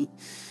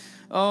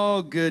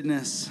 Oh,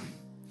 goodness.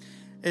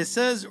 It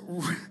says,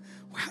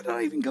 how did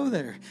I even go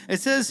there?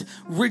 It says,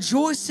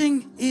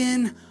 rejoicing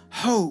in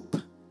hope.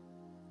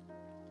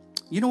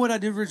 You know what I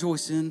did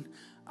rejoice in?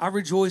 I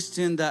rejoiced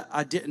in that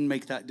I didn't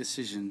make that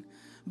decision.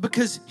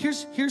 Because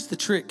here's the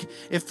trick.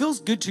 It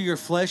feels good to your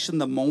flesh in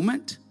the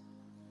moment.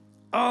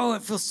 Oh,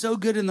 it feels so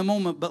good in the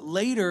moment. But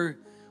later,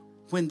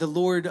 when the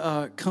Lord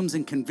comes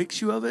and convicts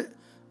you of it,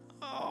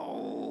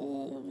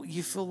 oh,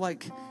 you feel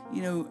like,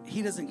 you know,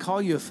 He doesn't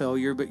call you a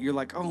failure, but you're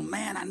like, oh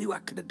man, I knew I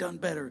could have done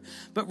better.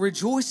 But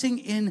rejoicing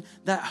in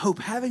that hope,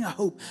 having a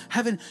hope,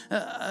 having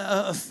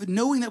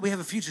knowing that we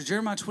have a future.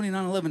 Jeremiah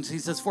 29:11, He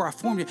says, for I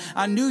formed you,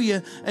 I knew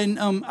you, and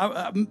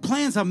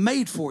plans I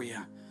made for you.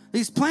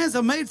 These plans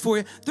I made for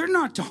you, they're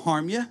not to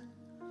harm you.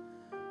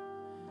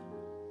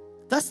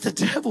 That's the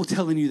devil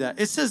telling you that.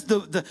 It says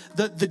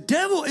the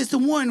devil is the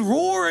one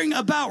roaring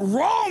about,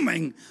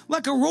 roaming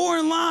like a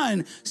roaring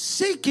lion,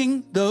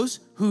 seeking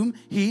those whom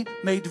he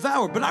may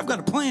devour. But I've got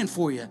a plan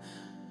for you.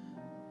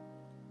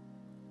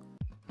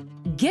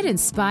 Get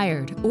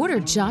inspired. Order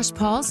Josh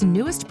Paul's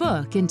newest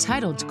book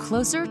entitled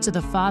Closer to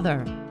the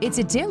Father. It's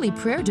a daily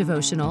prayer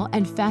devotional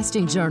and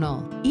fasting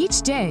journal.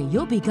 Each day,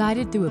 you'll be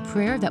guided through a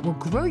prayer that will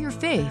grow your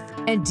faith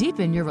and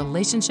deepen your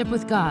relationship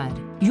with God.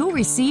 You'll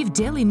receive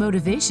daily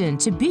motivation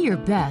to be your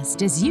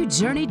best as you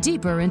journey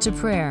deeper into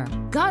prayer.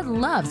 God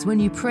loves when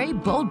you pray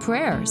bold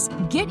prayers.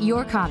 Get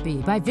your copy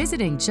by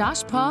visiting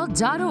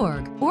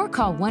joshpaul.org or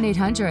call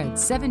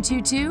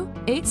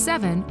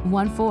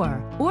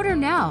 1-800-722-8714. Order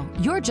now.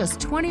 You're just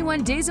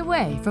 21 days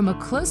away from a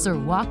closer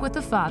walk with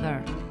the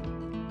Father.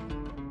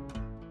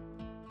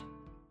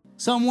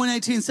 Psalm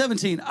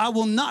 118:17, I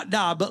will not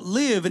die, but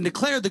live and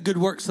declare the good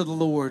works of the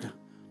Lord.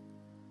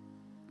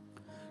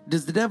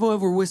 Does the devil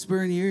ever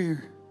whisper in your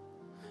ear?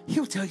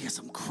 He'll tell you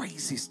some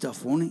crazy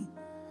stuff, won't he?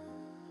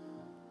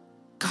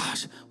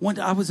 Gosh,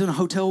 I was in a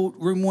hotel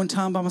room one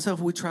time by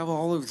myself. We travel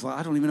all over.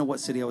 I don't even know what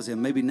city I was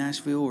in. Maybe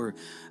Nashville or,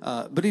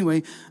 but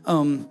anyway.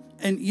 And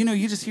you know,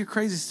 you just hear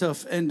crazy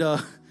stuff. And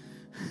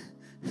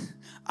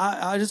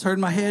I just heard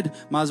in my head,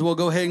 might as well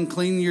go ahead and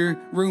clean your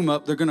room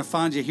up. They're going to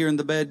find you here in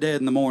the bed dead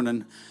in the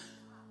morning.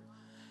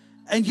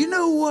 And you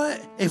know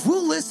what? If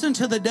we'll listen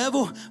to the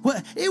devil,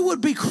 well, it would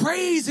be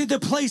crazy the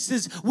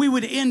places we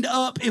would end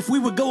up if we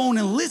would go on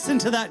and listen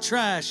to that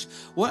trash.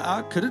 Well,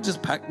 I could have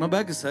just packed my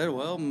bag and said,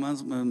 well,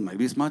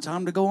 maybe it's my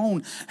time to go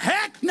on.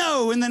 Heck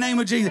no, in the name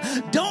of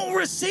Jesus. Don't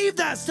receive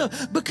that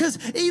stuff, because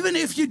even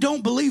if you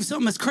don't believe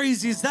something as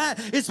crazy as that,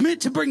 it's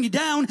meant to bring you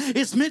down.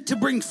 It's meant to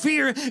bring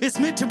fear. It's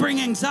meant to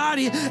bring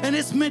anxiety, and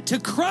it's meant to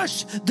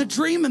crush the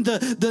dream and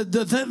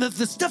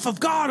the stuff of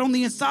God on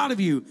the inside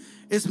of you.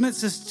 It's meant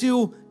to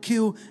steal,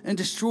 kill, and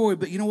destroy.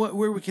 But you know what?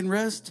 Where we can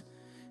rest?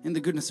 In the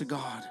goodness of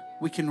God.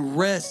 We can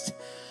rest.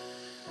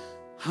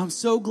 I'm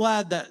so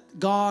glad that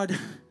God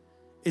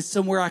is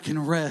somewhere I can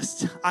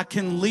rest. I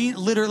can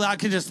I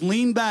can just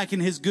lean back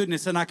in his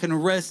goodness, and I can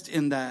rest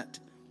in that.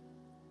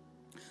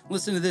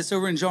 Listen to this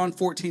over in John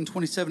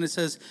 14:27. It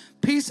says,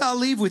 peace I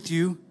leave with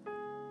you.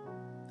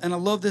 And I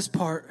love this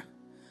part.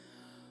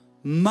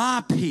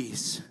 My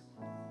peace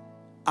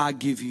I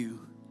give you.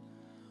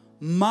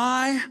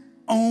 My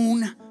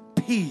own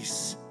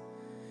peace.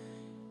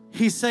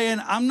 He's saying,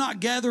 I'm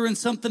not gathering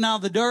something out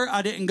of the dirt.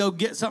 I didn't go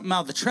get something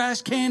out of the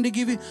trash can to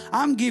give you.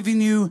 I'm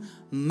giving you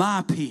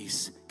my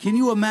peace. Can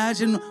you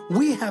imagine?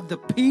 We have the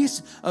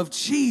peace of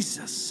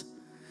Jesus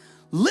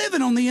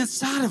living on the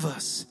inside of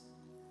us.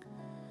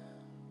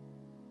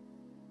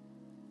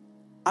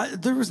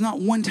 There was not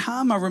one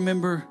time I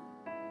remember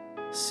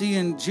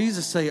seeing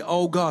Jesus say,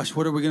 oh gosh,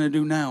 what are we going to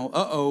do now?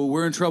 Uh-oh,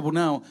 we're in trouble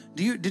now.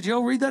 Did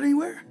y'all read that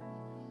anywhere?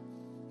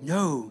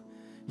 No.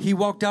 He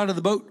walked out of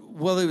the boat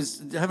while he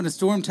was having a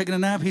storm, taking a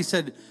nap. He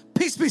said,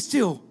 peace be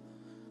still.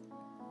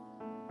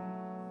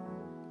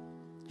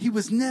 He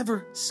was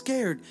never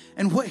scared.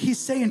 And what he's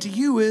saying to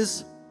you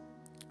is,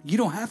 you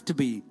don't have to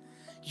be.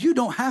 You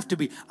don't have to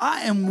be.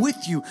 I am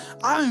with you.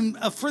 I'm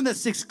a friend that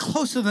sticks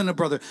closer than a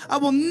brother. I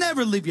will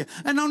never leave you,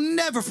 and I'll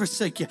never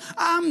forsake you.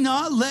 I'm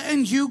not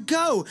letting you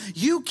go.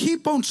 You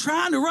keep on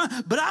trying to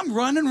run, but I'm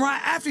running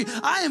right after you.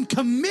 I am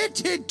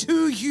committed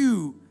to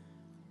you.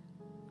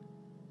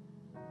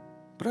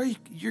 But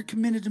you're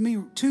committed to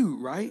me too,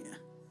 right?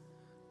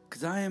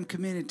 Because I am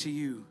committed to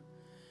you.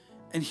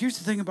 And here's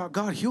the thing about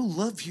God. He'll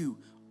love you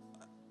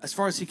as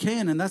far as he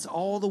can, and that's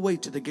all the way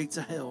to the gates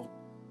of hell.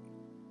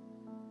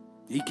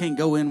 He can't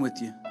go in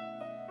with you.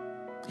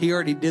 He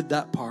already did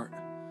that part.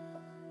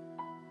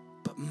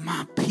 But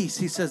my peace,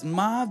 he says,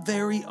 my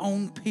very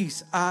own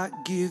peace I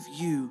give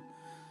you.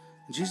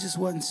 And Jesus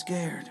wasn't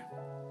scared.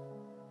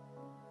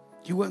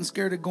 He wasn't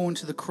scared of going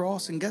to the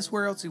cross. And guess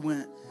where else he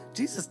went?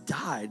 Jesus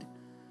died.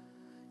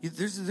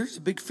 There's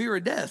a big fear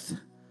of death.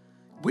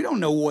 We don't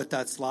know what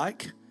that's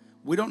like.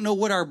 We don't know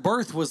what our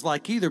birth was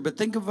like either. But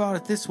think about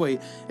it this way.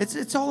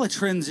 It's all a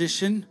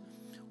transition.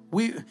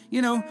 We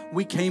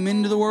came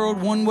into the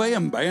world one way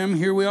and bam,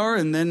 here we are.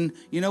 And then,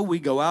 we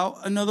go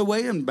out another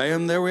way and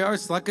bam, there we are.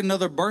 It's like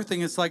another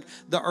birthing. It's like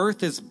the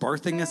earth is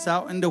birthing us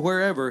out into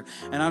wherever.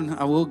 And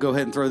I will go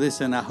ahead and throw this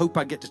in. I hope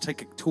I get to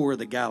take a tour of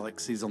the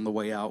galaxies on the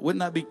way out.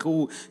 Wouldn't that be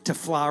cool to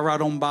fly right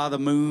on by the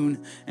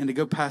moon and to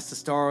go past the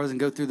stars and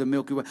go through the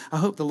Milky Way? I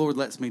hope the Lord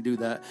lets me do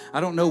that.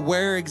 I don't know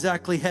where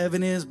exactly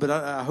heaven is, but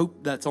I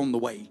hope that's on the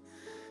way.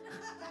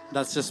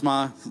 That's just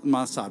my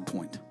side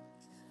point.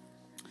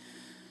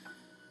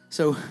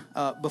 So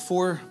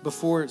before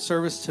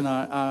service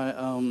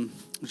tonight,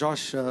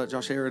 Josh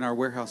Aaron, our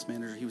warehouse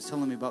manager, he was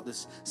telling me about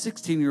this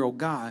 16-year-old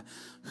guy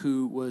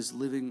who was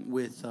living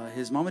with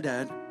his mom and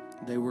dad.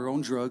 They were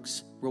on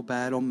drugs, real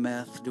bad, on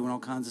meth, doing all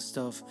kinds of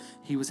stuff.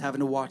 He was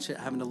having to watch it,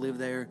 having to live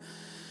there.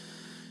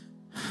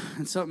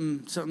 And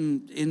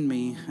something in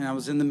me, and I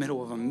was in the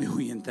middle of a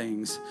million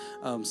things,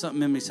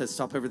 something in me said,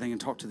 stop everything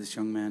and talk to this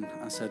young man.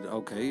 I said,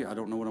 okay, I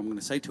don't know what I'm going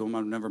to say to him.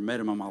 I've never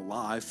met him in my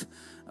life.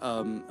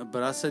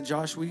 But I said,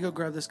 Josh, will you go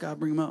grab this guy,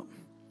 bring him up?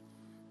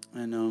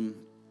 And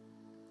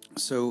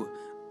so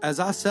as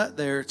I sat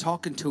there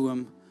talking to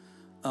him,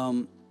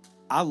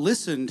 I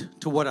listened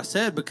to what I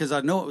said because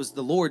I know it was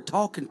the Lord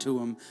talking to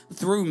him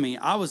through me.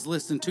 I was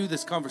listening to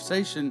this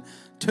conversation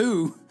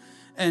too.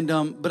 And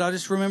but I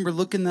just remember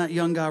looking that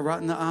young guy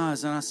right in the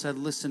eyes, and I said,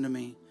 listen to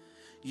me.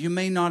 You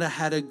may not have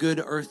had a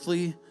good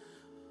earthly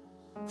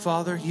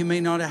father. You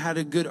may not have had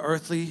a good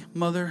earthly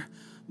mother.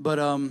 But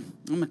I'm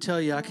going to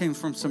tell you, I came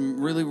from some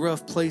really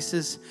rough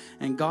places,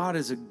 and God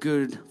is a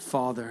good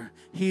father.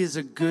 He is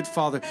a good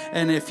father.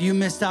 And if you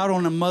missed out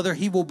on a mother,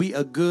 he will be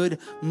a good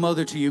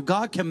mother to you.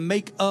 God can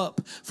make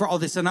up for all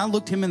this. And I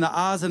looked him in the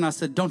eyes, and I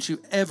said, don't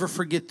you ever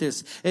forget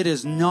this. It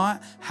is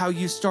not how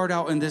you start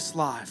out in this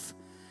life.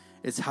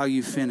 It's how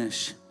you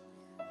finish.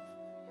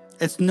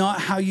 It's not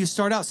how you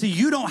start out. See,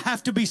 you don't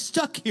have to be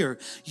stuck here.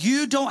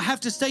 You don't have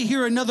to stay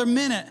here another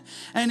minute.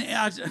 And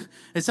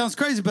it sounds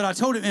crazy, but I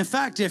told him, in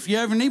fact, if you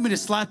ever need me to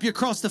slap you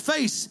across the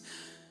face,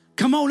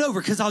 Come on over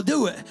because I'll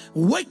do it.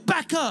 Wake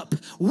back up.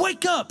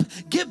 Wake up.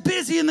 Get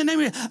busy in the name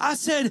of, I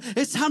said,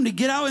 it's time to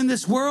get out in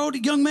this world,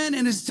 young man,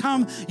 and it's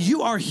time.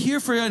 You are here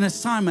for an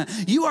assignment.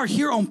 You are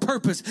here on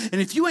purpose.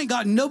 And if you ain't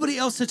got nobody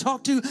else to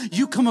talk to,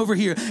 you come over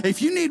here.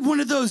 If you need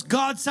one of those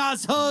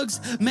God-sized hugs,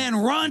 man,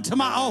 run to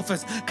my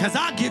office because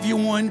I'll give you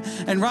one.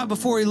 And right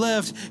before he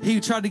left, he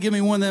tried to give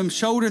me one of them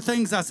shoulder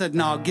things. I said,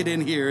 no, get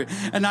in here.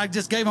 And I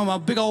just gave him a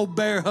big old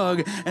bear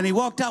hug. And he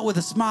walked out with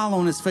a smile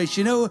on his face.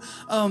 You know,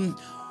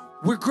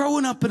 we're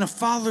growing up in a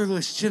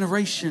fatherless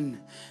generation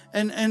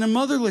and a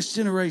motherless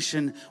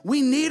generation.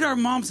 We need our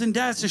moms and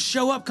dads to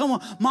show up. Come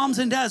on, moms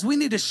and dads, we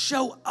need to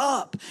show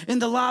up in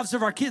the lives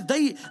of our kids.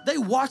 They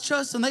watch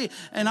us and I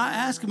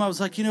asked him, I was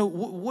like, you know,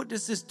 what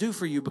does this do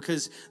for you?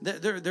 Because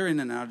they're in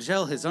and out of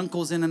jail. His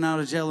uncle's in and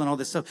out of jail and all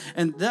this stuff.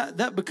 And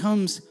that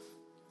becomes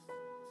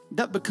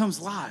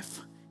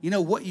life. You know,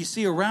 what you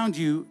see around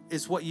you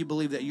is what you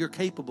believe that you're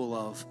capable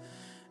of.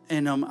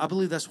 And I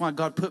believe that's why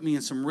God put me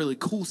in some really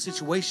cool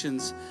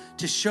situations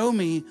to show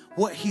me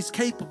what he's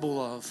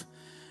capable of.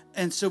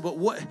 And so, but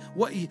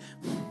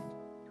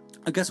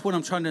I guess what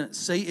I'm trying to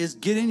say is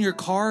get in your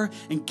car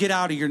and get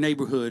out of your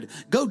neighborhood.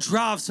 Go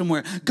drive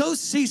somewhere. Go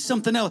see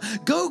something else.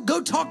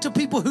 Go talk to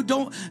people who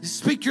don't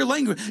speak your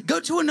language. Go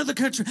to another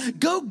country.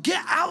 Go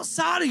get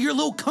outside of your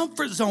little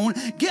comfort zone.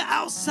 Get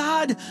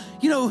outside,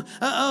 you know,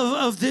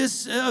 of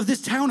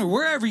this town or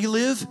wherever you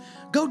live.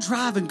 Go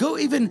drive and go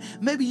even,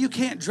 maybe you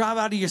can't drive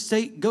out of your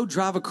state. Go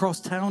drive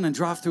across town and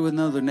drive through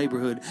another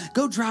neighborhood.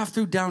 Go drive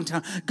through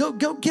downtown. Go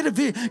get a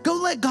video. Go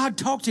let God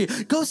talk to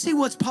you. Go see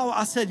what's power.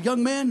 I said,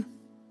 young man,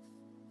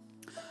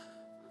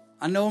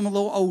 I know I'm a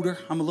little older.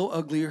 I'm a little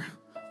uglier.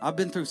 I've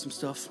been through some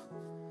stuff,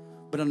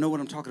 but I know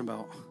what I'm talking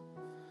about.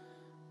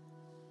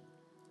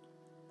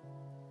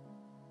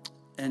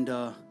 And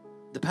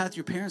the path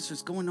your parents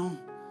are going on,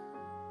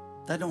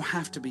 that don't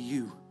have to be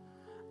you.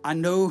 I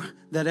know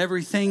that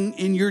everything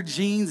in your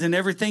genes and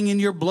everything in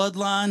your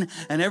bloodline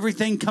and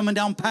everything coming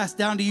down, passed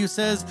down to you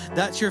says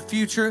that's your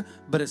future,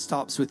 but it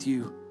stops with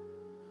you.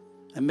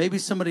 And maybe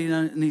somebody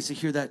needs to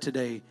hear that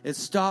today. It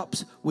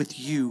stops with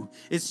you.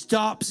 It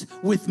stops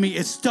with me.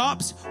 It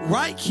stops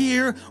right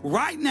here,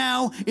 right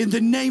now, in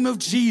the name of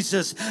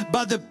Jesus.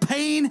 By the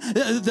pain,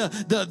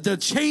 the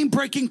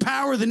chain-breaking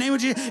power of the name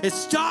of Jesus, it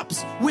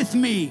stops with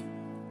me.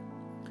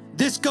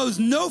 This goes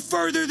no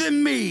further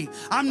than me.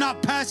 I'm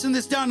not passing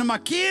this down to my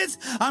kids.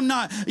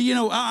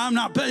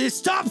 It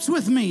stops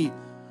with me.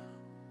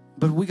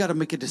 But we got to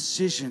make a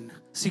decision.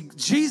 See,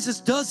 Jesus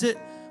does it,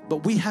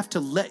 but we have to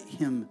let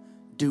him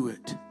do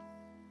it.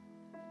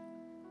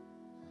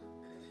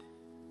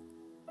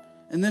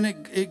 And then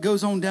it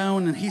goes on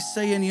down and he's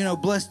saying, you know,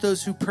 bless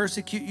those who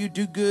persecute you,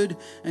 do good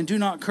and do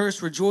not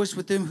curse, rejoice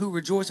with them who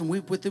rejoice and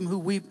weep with them who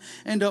weep.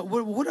 And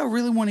what I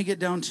really want to get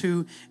down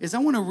to is I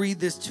want to read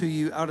this to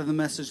you out of the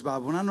Message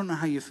Bible. And I don't know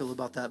how you feel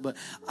about that, but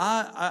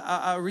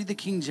I read the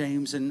King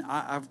James and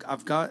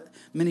I've got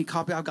many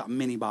copies. I've got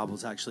many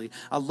Bibles, actually.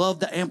 I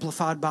love the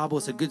Amplified Bible.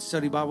 It's a good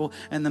study Bible.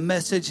 And the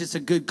Message, it's a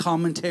good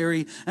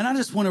commentary. And I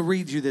just want to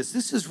read you this.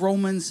 This is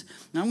Romans.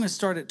 Now I'm going to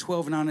start at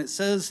 12:9. It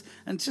says,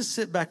 and just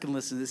sit back and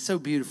listen. It's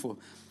so beautiful.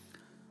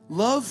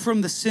 Love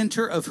from the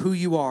center of who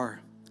you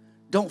are.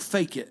 Don't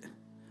fake it.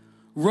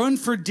 Run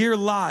for dear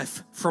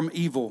life from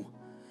evil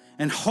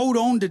and hold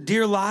on to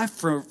dear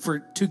life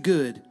to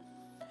good.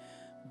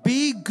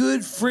 Be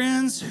good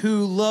friends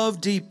who love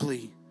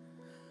deeply.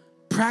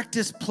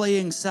 Practice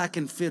playing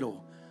second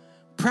fiddle.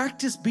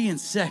 Practice being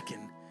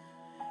second.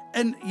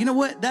 And you know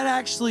what? That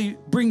actually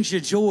brings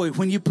you joy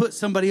when you put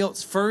somebody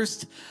else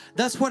first.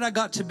 That's what I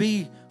got to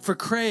be for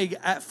Craig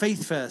at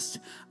Faith Fest.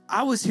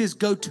 I was his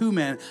go-to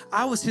man.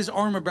 I was his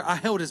armor bearer. I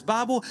held his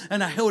Bible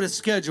and I held his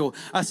schedule.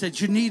 I said,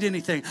 you need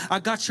anything? I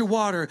got your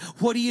water.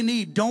 What do you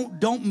need?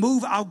 Don't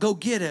move. I'll go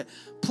get it.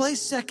 Play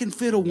second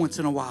fiddle once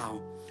in a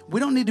while. We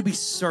don't need to be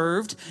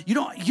served. You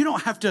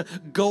don't have to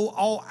go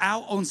all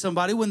out on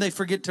somebody when they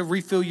forget to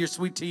refill your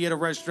sweet tea at a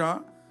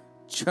restaurant.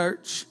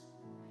 Church.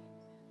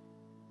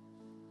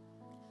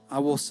 I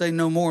will say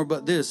no more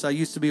but this. I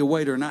used to be a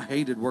waiter and I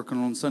hated working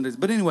on Sundays.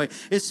 But anyway,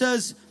 it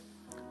says,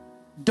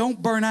 don't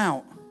burn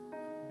out.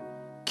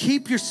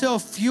 Keep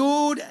yourself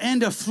fueled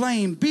and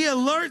aflame. Be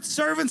alert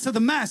servants of the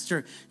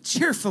master,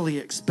 cheerfully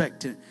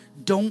expectant.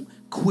 Don't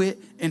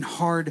quit in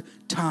hard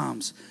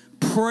times.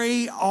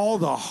 Pray all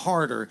the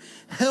harder.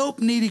 Help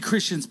needy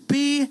Christians.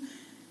 Be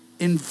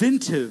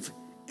inventive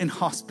in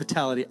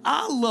hospitality.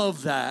 I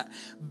love that.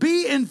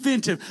 Be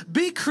inventive.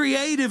 Be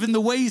creative in the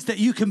ways that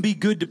you can be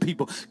good to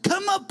people.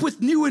 Come up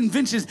with new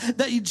inventions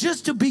that you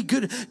just to be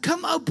good.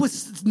 Come up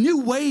with new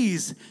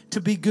ways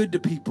to be good to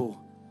people.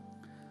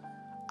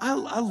 I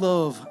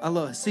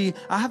love. See,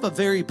 I have a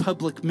very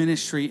public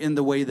ministry in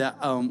the way that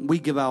we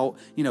give out,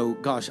 I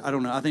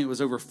don't know. I think it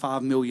was over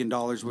 $5 million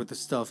worth of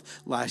stuff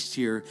last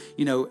year,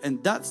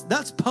 and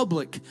that's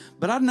public.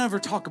 But I never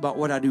talk about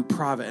what I do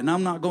private, and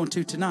I'm not going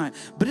to tonight.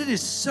 But it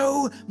is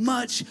so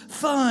much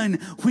fun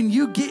when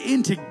you get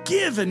into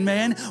giving,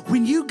 man.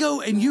 When you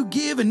go and you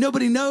give and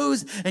nobody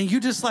knows, and you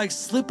just like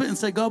slip it and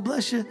say, God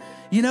bless you.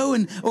 you know,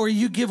 or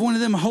you give one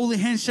of them holy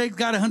handshakes,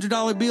 got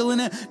 $100 bill in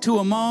it, to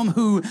a mom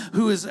who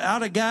is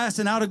out of gas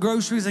and out of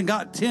groceries and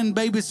got 10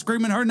 babies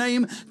screaming her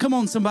name. Come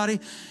on, somebody.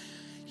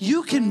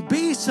 You can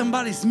be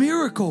somebody's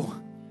miracle.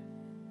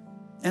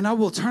 And I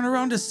will turn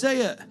around to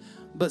say it,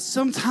 but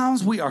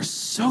sometimes we are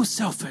so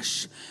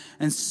selfish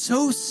and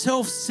so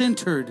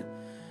self-centered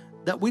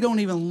that we don't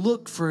even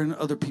look for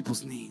other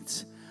people's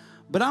needs.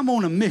 But I'm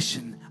on a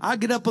mission. I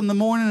get up in the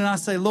morning and I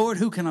say, Lord,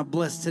 who can I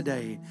bless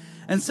today?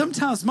 And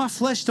sometimes my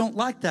flesh don't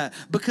like that,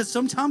 because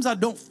sometimes I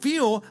don't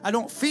feel,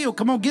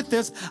 come on, get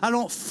this, I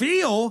don't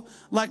feel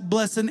like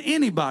blessing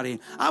anybody.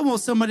 I want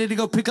somebody to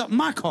go pick up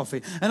my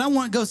coffee, and I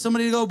want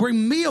somebody to go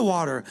bring me a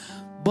water,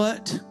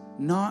 but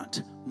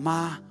not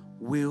my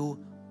will,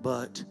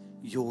 but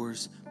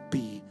yours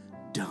be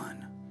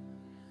done.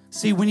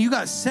 See, when you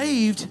got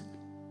saved,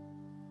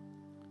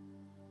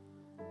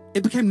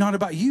 it became not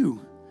about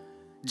you.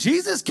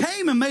 Jesus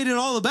came and made it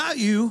all about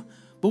you,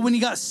 but when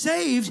you got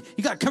saved,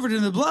 you got covered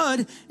in the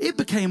blood, it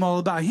became all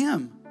about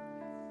him.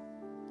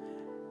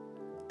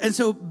 And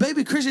so,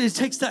 baby Christian, it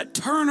takes that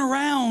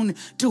turnaround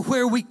to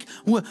where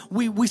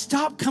we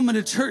stop coming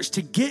to church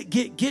to get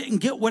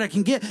and get what I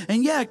can get.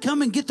 And yeah,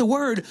 come and get the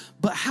word,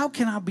 but how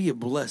can I be a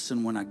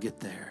blessing when I get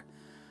there?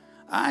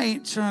 I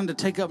ain't trying to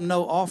take up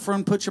no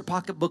offering. Put your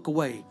pocketbook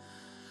away.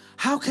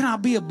 How can I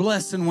be a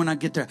blessing when I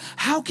get there?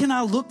 How can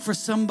I look for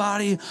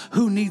somebody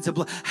who needs a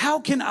blessing? How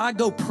can I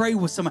go pray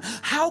with someone?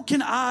 How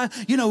can I,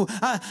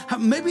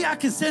 maybe I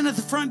can stand at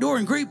the front door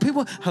and greet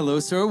people. Hello,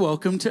 sir.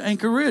 Welcome to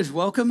Anchor Ridge.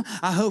 Welcome.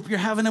 I hope you're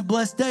having a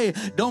blessed day.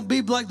 Don't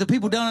be like the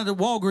people down at the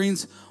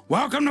Walgreens.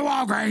 Welcome to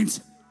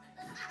Walgreens.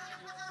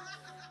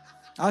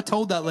 I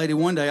told that lady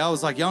one day, I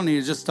was like, y'all need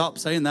to just stop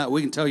saying that.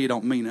 We can tell you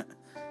don't mean it.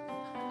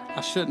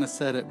 I shouldn't have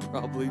said it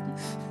probably.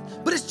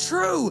 But it's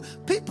true.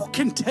 People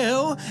can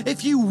tell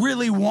if you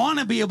really want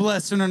to be a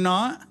blessing or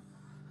not.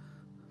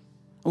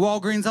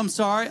 Walgreens, I'm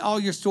sorry.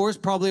 All your stores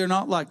probably are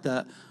not like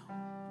that.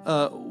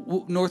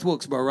 North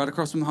Wilkesboro, right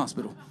across from the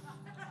hospital.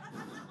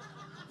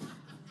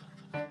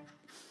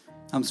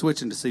 I'm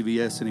switching to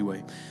CVS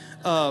anyway.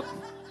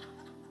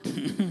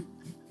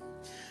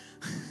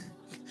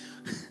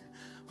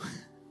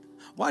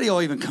 Why do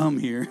y'all even come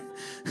here?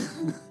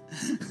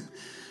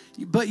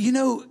 But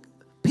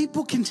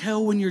people can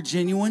tell when you're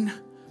genuine.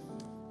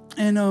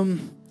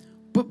 And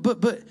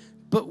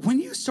but when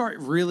you start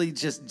really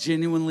just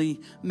genuinely,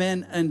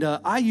 man, and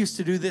I used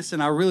to do this,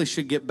 and I really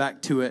should get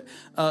back to it.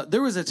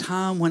 There was a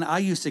time when I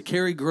used to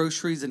carry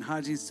groceries and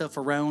hygiene stuff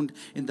around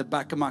in the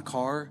back of my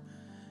car,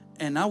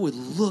 and I would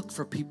look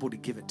for people to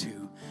give it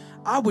to.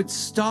 I would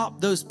stop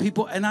those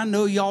people, and I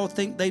know y'all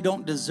think they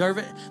don't deserve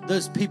it.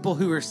 Those people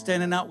who are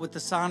standing out with the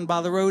sign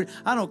by the road,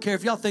 I don't care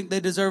if y'all think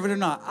they deserve it or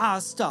not. I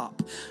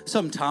stop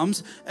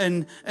sometimes,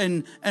 and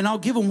I'll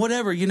give them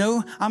whatever,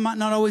 I might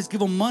not always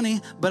give them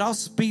money, but I'll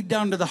speed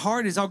down to the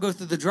Hardee's. I'll go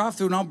through the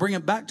drive-thru, and I'll bring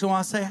it back to them.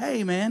 I'll say,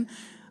 hey, man,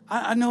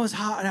 I know it's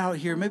hot out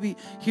here. Maybe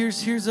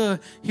here's a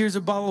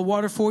bottle of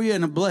water for you,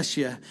 and a bless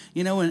you,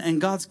 and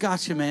God's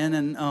got you, man.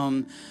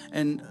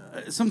 And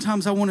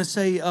sometimes I want to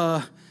say,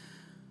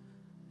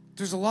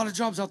 there's a lot of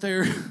jobs out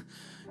there.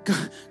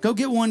 Go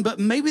get one, but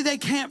maybe they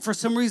can't for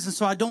some reason,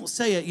 so I don't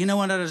say it,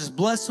 and I just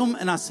bless them,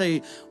 and I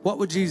say, what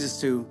would Jesus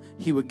do?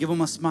 He would give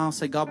them a smile,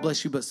 say, God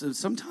bless you, but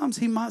sometimes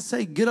he might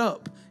say, get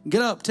up,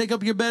 take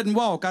up your bed and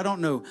walk. I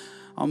don't know.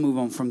 I'll move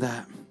on from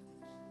that.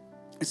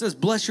 It says,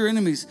 bless your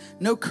enemies,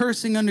 no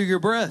cursing under your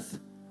breath.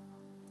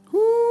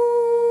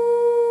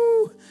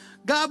 Woo!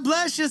 God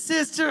bless you,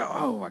 sister.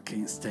 Oh, I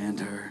can't stand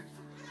her.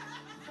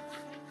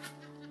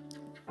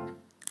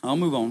 I'll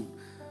move on.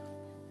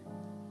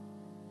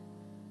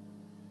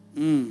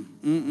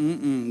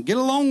 Get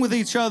along with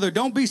each other.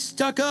 Don't be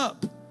stuck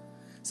up. It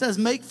says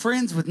make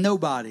friends with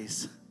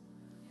nobodies.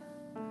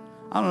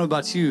 I don't know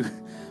about you,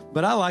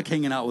 but I like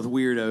hanging out with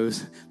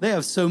weirdos. They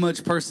have so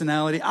much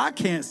personality. I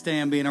can't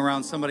stand being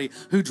around somebody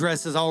who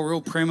dresses all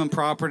real prim and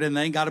proper, and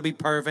they ain't got to be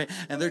perfect,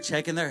 and they're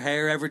checking their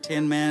hair every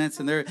 10 minutes,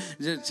 and they're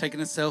just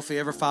taking a selfie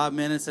every 5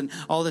 minutes, and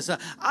all this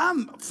stuff.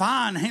 I'm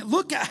fine. Hey,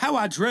 look at how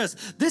I dress.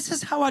 This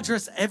is how I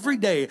dress every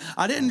day.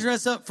 I didn't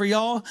dress up for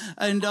y'all,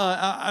 and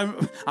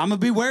I'm going to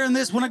be wearing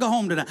this when I go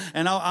home tonight,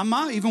 and I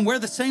might even wear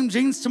the same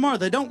jeans tomorrow.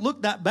 They don't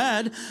look that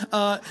bad.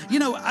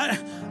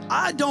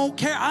 I don't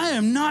care. I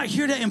am not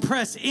here to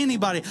impress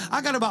anybody.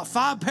 I got about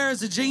 5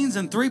 pairs of jeans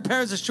and 3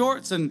 pairs of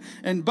shorts and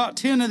about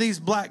 10 of these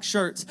black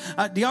shirts.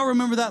 Do y'all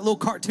remember that little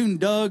cartoon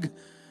Doug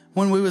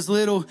when we was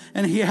little?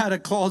 And he had a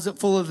closet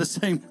full of the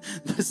same.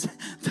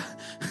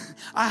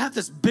 I have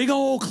this big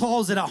old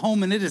closet at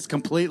home, and it is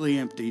completely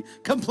empty.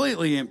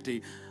 Completely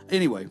empty.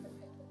 Anyway,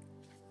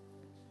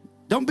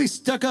 don't be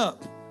stuck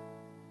up.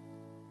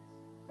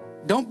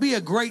 Don't be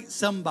a great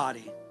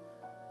somebody.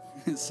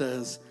 It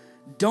says,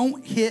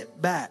 don't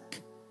hit back.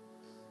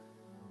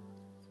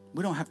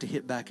 We don't have to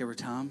hit back every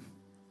time.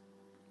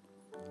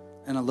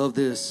 And I love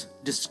this.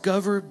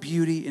 Discover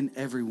beauty in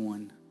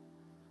everyone.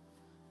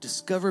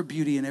 Discover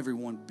beauty in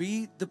everyone.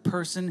 Be the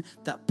person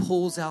that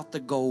pulls out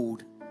the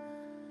gold.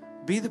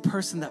 Be the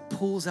person that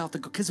pulls out the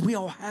gold, because we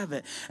all have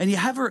it. And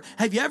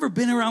have you ever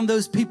been around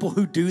those people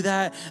who do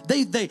that?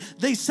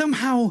 They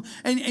somehow,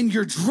 and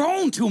you're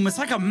drawn to them. It's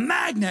like a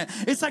magnet.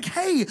 It's like,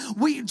 hey,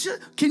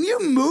 can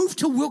you move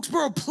to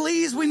Wilkesboro,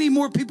 please? We need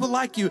more people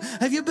like you.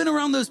 Have you been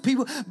around those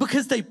people?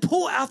 Because they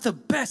pull out the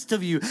best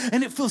of you.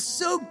 And it feels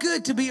so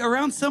good to be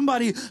around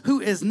somebody who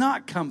is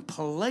not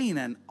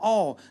complaining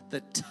all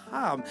the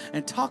time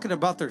and talking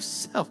about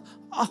themselves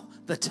all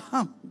the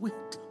time. We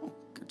don't.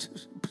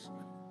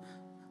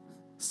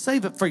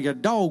 Save it for your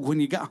dog when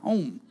you get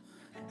home.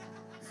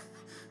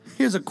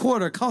 Here's a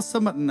quarter. Cost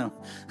something. No.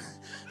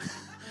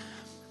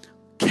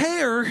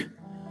 Care.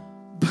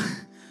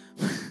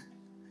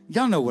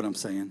 Y'all know what I'm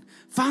saying.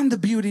 Find the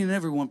beauty in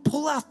everyone.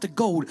 Pull out the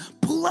gold.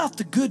 Pull out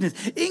the goodness.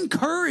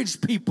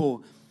 Encourage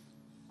people.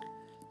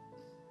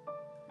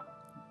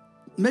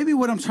 Maybe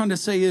what I'm trying to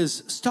say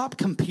is stop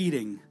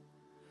competing.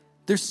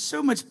 There's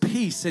so much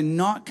peace in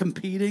not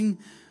competing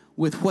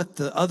with what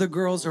the other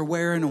girls are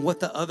wearing and what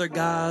the other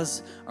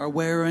guys are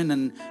wearing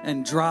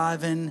and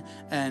driving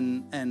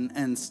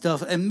and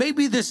stuff. And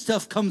maybe this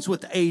stuff comes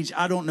with age.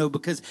 I don't know,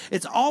 because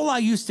it's all I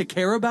used to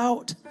care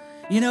about,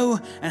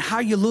 and how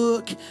you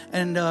look.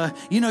 And,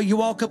 you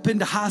walk up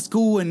into high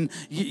school and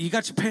you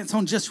got your pants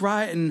on just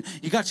right and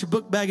you got your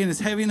book bag and it's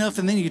heavy enough.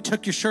 And then you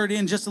tuck your shirt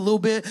in just a little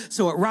bit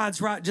so it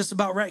rides right just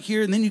about right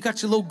here. And then you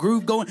got your little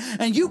groove going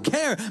and you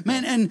care,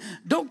 man. And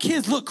don't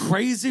kids look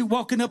crazy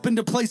walking up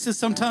into places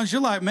sometimes?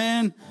 You're like,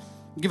 man,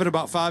 give it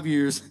about 5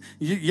 years.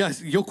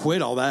 You'll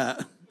quit all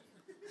that.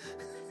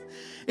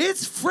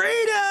 It's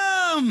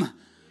freedom.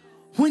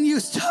 When you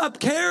stop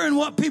caring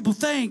what people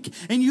think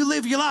and you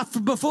live your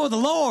life before the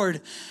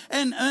Lord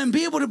and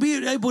be able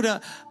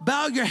to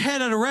bow your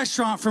head at a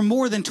restaurant for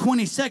more than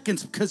 20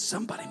 seconds because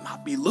somebody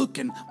might be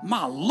looking.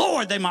 My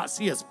Lord, they might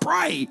see us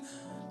pray.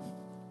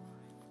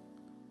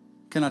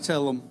 Can I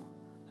tell them?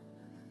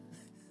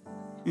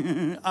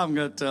 I'm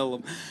going to tell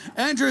them.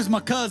 Andrew's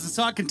my cousin,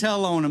 so I can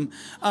tell on him.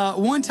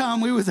 One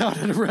time we was out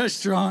at a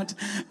restaurant,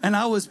 and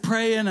I was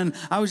praying, and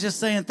I was just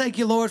saying, thank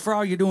you, Lord, for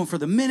all you're doing for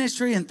the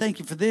ministry, and thank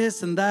you for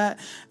this and that.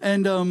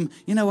 And,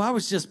 I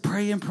was just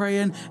praying,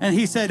 and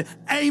he said,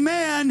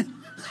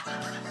 amen.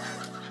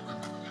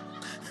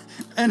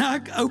 And I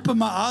opened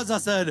my eyes. I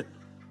said,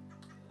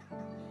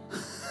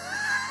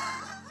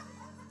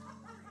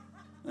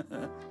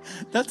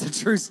 that's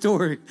a true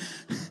story.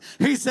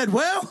 He said,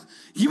 well,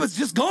 you was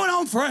just going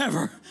on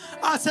forever.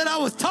 I said, I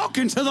was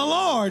talking to the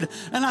Lord.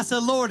 And I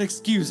said, Lord,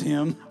 excuse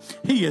him.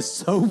 He is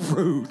so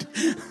rude.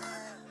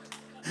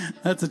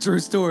 That's a true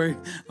story.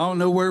 I don't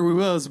know where we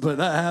was, but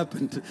that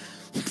happened.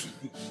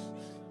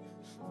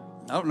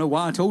 I don't know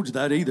why I told you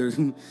that either.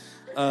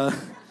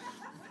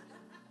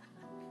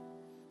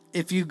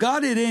 If you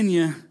got it in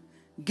you,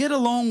 get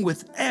along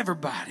with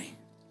everybody.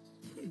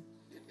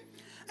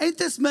 Ain't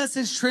this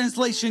Message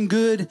translation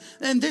good?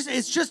 And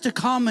it's just a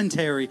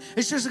commentary.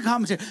 It's just a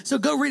commentary. So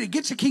go read it.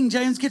 Get your King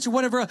James, get your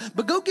whatever.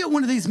 But go get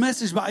one of these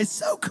Message Bibles. It's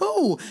so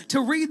cool to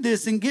read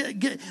this and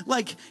get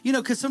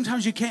because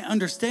sometimes you can't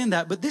understand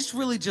that. But this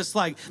really just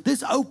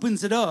this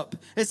opens it up.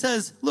 It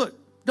says, look,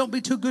 don't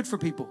be too good for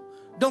people.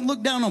 Don't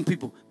look down on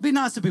people. Be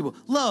nice to people.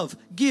 Love,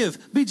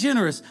 give, be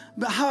generous.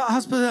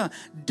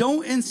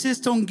 Don't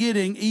insist on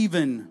getting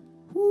even.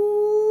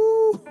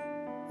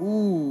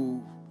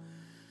 Ooh.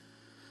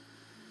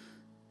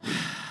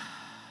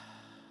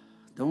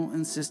 Don't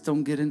insist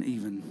on getting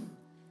even.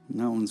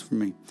 That one's for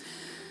me.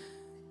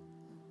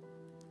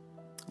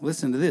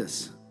 Listen to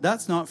this.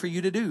 That's not for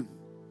you to do.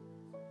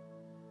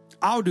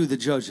 I'll do the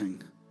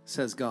judging,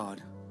 says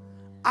God.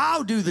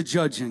 I'll do the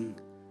judging,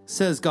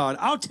 says God.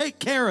 I'll take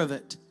care of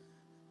it.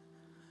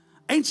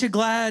 Ain't you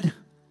glad?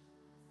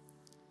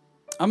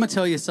 I'm going to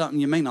tell you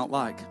something you may not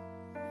like.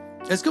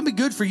 It's going to be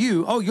good for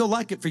you. Oh, you'll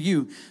like it for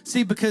you.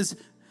 See, because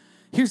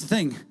here's the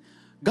thing.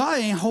 God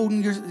ain't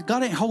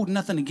holding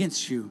nothing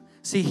against you.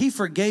 See, he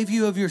forgave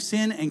you of your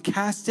sin and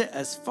cast it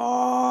as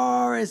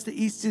far as the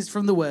east is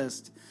from the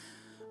west.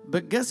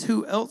 But guess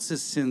who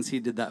else's sins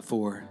he did that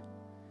for?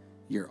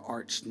 Your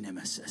arch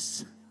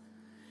nemesis.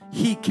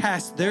 He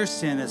cast their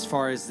sin as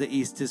far as the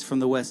east is from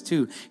the west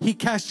too. He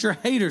cast your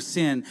hater's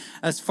sin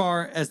as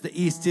far as the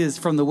east is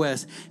from the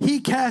west.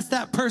 He cast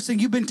that person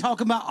you've been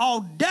talking about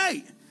all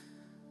day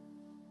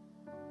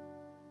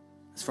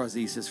as far as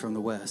the east is from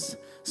the west.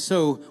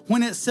 So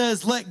when it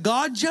says, let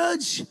God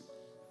judge,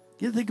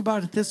 you think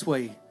about it this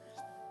way.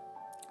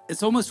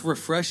 It's almost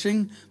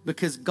refreshing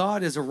because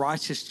God is a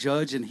righteous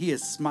judge and he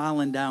is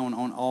smiling down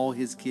on all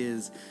his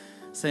kids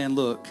saying,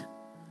 look,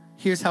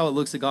 here's how it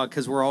looks at God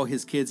because we're all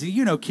his kids.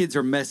 And kids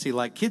are messy.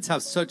 Like kids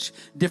have such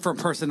different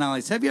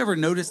personalities. Have you ever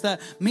noticed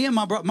that? Me and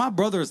my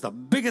brother is the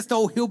biggest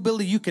old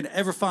hillbilly you can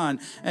ever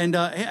find. And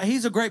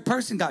he's a great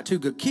person, got 2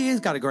 good kids,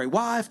 got a great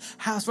wife,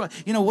 house,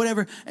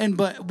 whatever.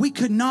 But we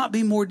could not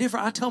be more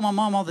different. I tell my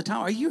mom all the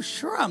time, are you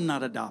sure I'm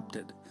not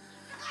adopted?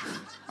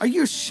 Are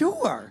you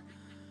sure?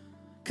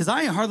 Because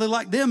I ain't hardly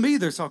like them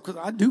either, so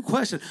I do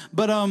question.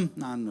 But I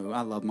know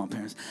I love my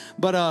parents.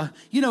 But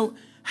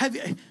have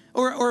you,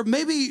 or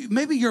maybe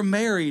you're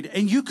married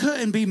and you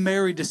couldn't be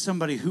married to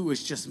somebody who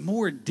was just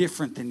more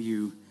different than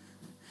you.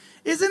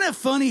 Isn't it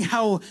funny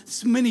how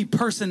many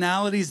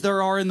personalities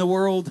there are in the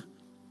world?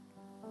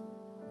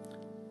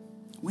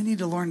 We need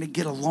to learn to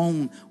get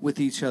along with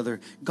each other.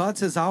 God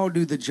says, I'll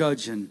do the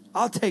judging.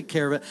 I'll take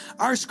care of it.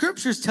 Our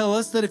scriptures tell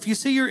us that if you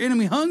see your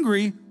enemy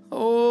hungry,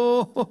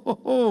 go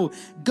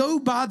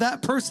buy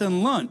that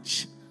person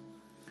lunch.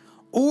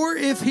 Or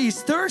if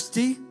he's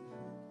thirsty,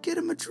 get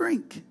him a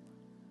drink.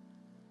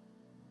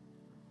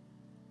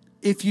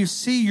 If you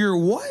see your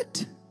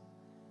what?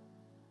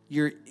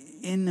 Your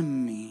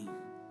enemy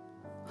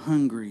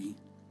hungry,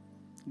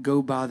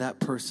 go buy that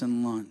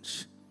person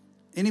lunch.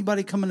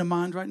 Anybody coming to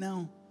mind right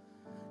now?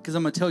 Because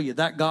I'm going to tell you,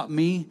 that got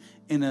me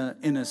in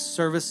a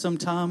service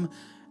sometime,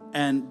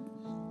 and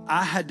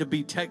I had to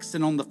be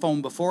texting on the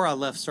phone before I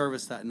left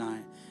service that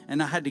night,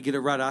 and I had to get it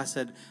right. I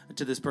said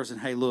to this person,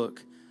 hey,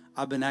 look,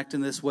 I've been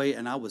acting this way,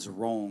 and I was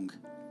wrong.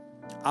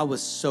 I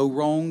was so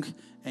wrong,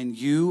 and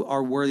you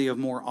are worthy of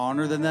more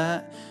honor than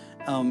that.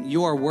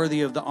 You are worthy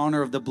of the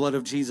honor of the blood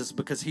of Jesus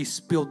because he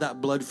spilled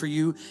that blood for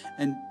you,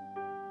 and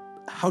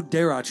how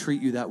dare I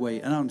treat you that way?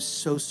 And I'm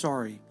so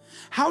sorry.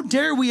 How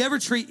dare we ever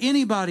treat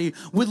anybody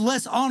with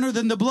less honor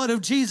than the blood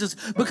of Jesus,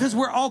 because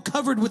we're all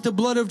covered with the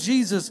blood of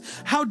Jesus.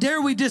 How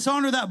dare we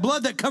dishonor that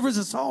blood that covers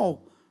us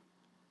all?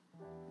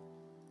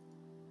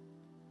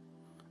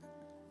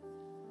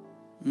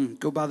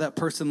 Go buy that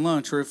person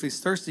lunch, or if he's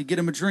thirsty, get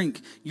him a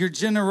drink. Your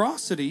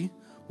generosity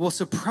will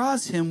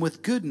surprise him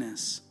with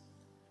goodness.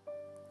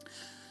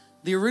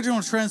 The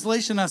original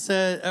translation,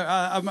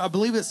 I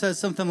believe it says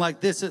something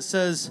like this. It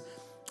says,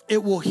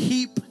 it will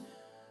heap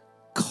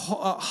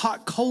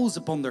hot coals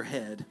upon their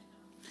head.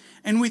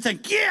 And we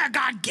think, yeah,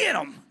 God, get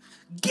them.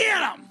 Get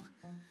them.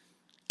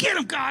 Get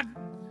them, God.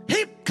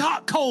 Heap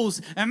hot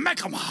coals and make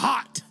them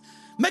hot.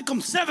 Make them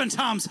 7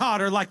 times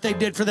hotter like they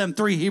did for them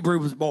 3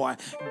 Hebrews, boy.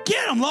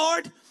 Get them,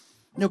 Lord.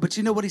 No, but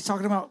you know what he's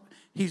talking about?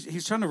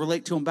 He's trying to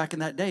relate to them back in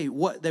that day.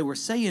 What they were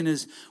saying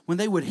is when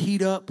they would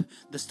heat up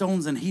the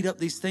stones and heat up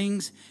these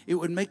things, it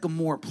would make them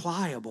more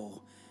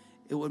pliable.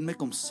 It would make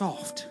them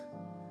soft.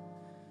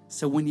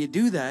 So when you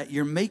do that,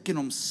 you're making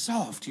them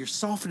soft. You're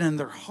softening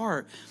their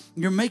heart.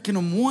 You're making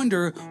them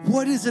wonder,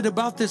 what is it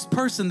about this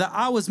person that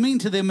I was mean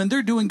to them and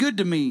they're doing good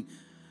to me?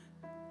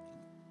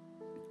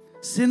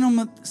 Send them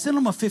a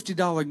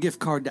 $50 gift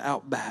card to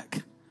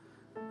Outback.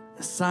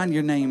 Sign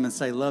your name and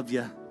say, love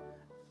you.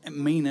 And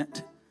mean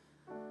it.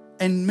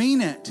 And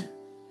mean it.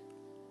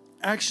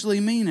 Actually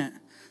mean it.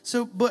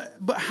 So, but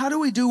how do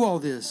we do all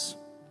this?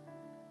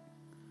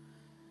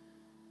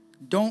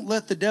 Don't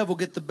let the devil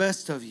get the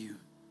best of you.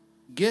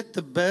 Get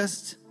the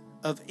best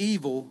of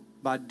evil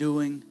by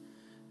doing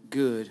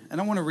good.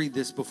 And I want to read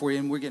this before you,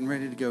 and we're getting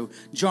ready to go.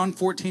 John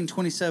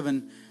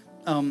 14:27.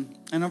 And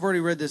I've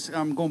already read this.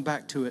 I'm going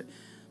back to it.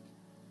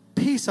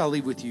 Peace I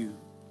leave with you.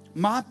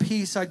 My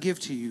peace I give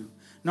to you.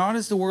 Not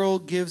as the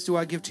world gives do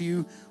I give to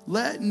you.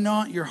 Let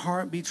not your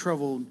heart be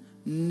troubled,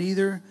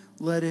 neither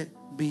let it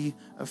be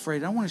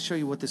afraid. I want to show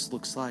you what this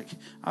looks like.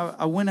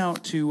 I went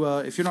out to,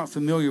 if you're not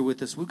familiar with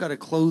this, we've got a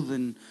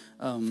clothing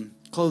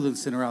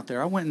center out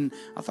there. I went and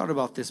I thought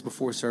about this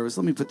before service.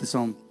 Let me put this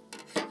on.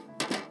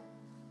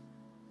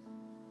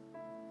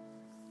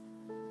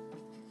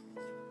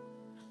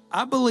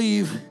 I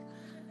believe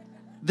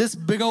this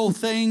big old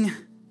thing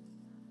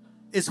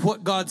is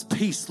what God's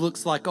peace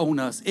looks like on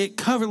us. It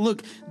covers,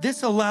 look,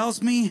 this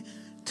allows me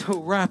to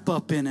wrap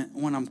up in it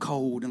when I'm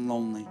cold and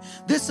lonely.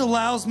 This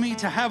allows me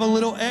to have a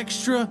little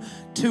extra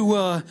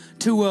to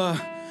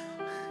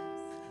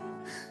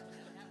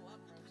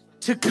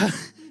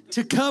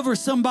cover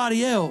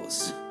somebody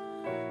else.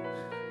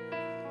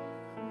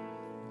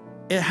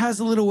 It has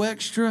a little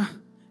extra.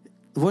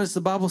 What does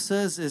the Bible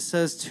says? It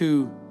says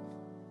to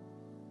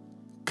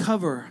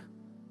cover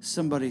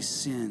somebody's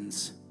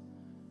sins.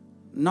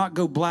 Not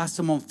go blast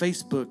them on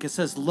Facebook. It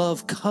says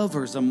love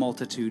covers a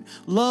multitude.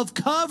 Love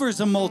covers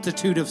a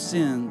multitude of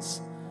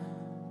sins.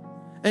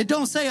 It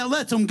don't say it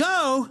lets them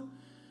go.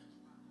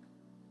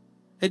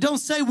 It don't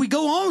say we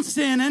go on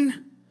sinning.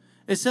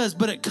 It says,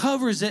 but it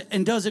covers it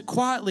and does it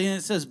quietly. And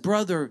it says,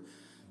 brother,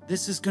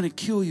 this is going to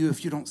kill you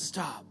if you don't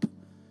stop.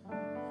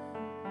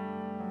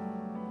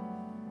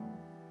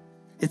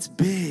 It's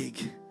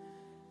big.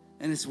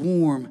 And it's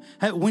warm.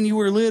 When you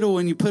were little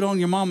and you put on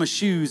your mama's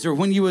shoes, or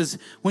when you was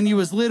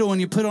little and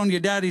you put on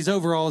your daddy's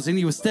overalls and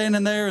you was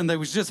standing there and they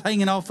was just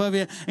hanging off of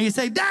you, and you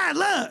say, Dad,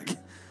 look.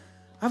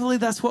 I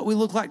believe that's what we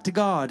look like to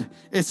God.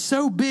 It's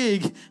so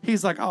big.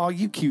 He's like, oh,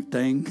 you cute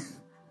thing.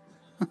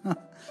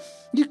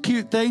 You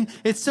cute thing.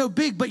 It's so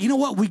big, but you know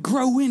what? We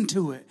grow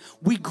into it.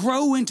 We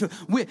grow into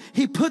it.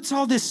 He puts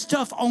all this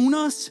stuff on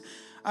us,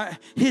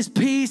 his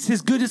peace,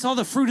 his goodness, all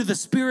the fruit of the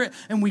Spirit,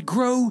 and we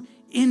grow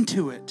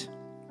into it.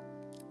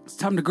 It's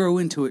time to grow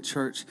into it,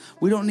 church.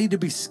 We don't need to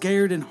be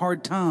scared in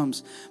hard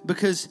times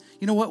because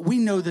you know what? We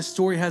know this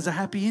story has a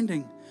happy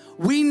ending.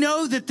 We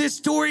know that this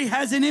story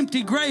has an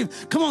empty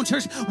grave. Come on,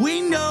 church. We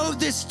know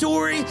this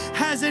story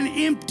has an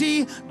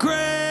empty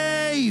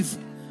grave.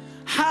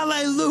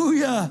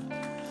 Hallelujah.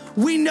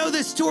 We know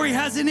this story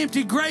has an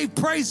empty grave.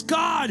 Praise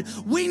God.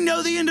 We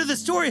know the end of the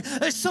story.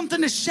 It's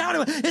something to shout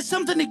about. It's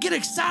something to get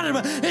excited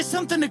about. It's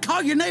something to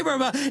call your neighbor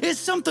about. It's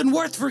something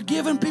worth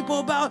forgiving people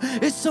about.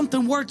 It's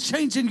something worth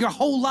changing your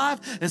whole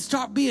life and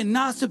start being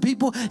nice to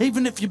people,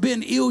 even if you've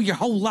been ill your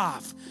whole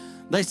life.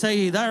 They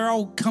say there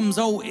all comes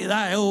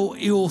that old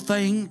ill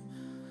thing.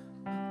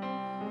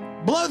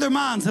 Blow their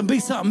minds and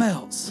be something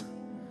else.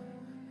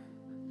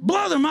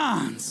 Blow their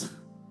minds.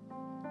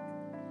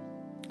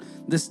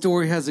 This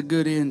story has a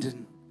good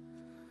ending.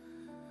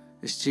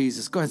 It's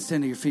Jesus. Go ahead and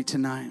stand to your feet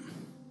tonight.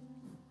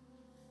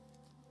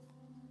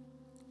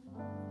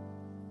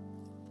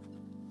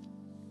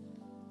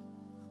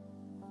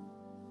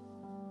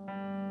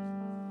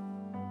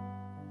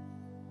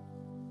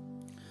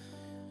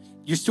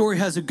 Your story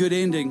has a good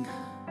ending.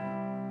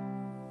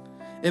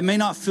 It may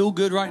not feel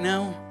good right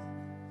now,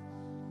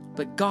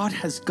 but God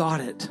has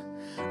got it.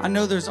 I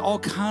know there's all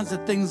kinds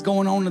of things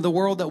going on in the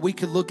world that we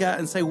could look at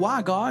and say,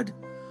 why, God?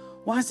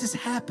 Why is this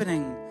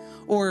happening?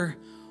 Or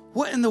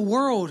what in the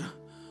world?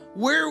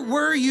 Where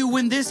were you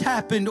when this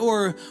happened?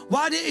 Or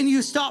why didn't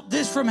you stop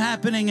this from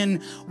happening?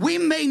 And we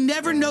may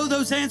never know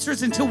those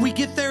answers until we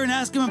get there and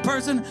ask him in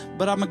person.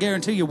 But I'm going to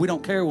guarantee you, we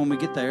don't care when we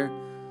get there.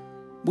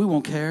 We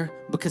won't care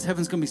because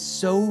heaven's going to be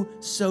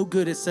so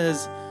good. It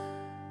says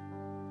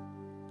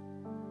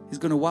he's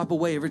going to wipe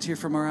away every tear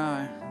from our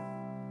eye.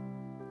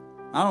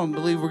 I don't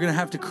believe we're going to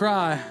have to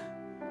cry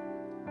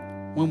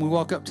when we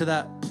walk up to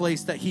that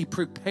place that he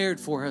prepared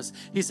for us.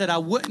 He said, I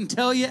wouldn't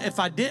tell you if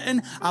I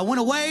didn't. I went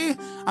away.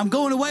 I'm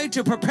going away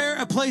to prepare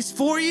a place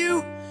for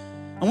you.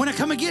 And when I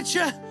come and get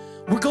you,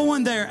 we're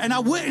going there. And I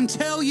wouldn't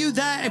tell you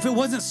that if it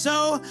wasn't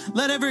so.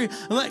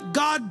 Let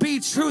God be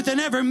truth and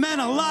every man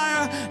a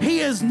liar.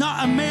 He is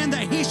not a man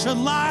that he should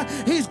lie.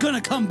 He's going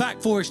to come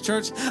back for his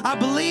church. I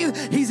believe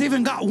he's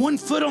even got one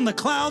foot on the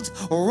clouds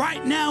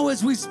right now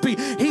as we speak.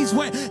 He's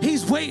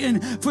waiting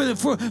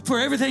for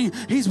everything.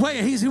 He's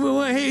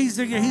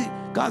waiting.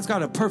 God's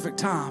got a perfect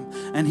time.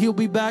 And he'll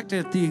be back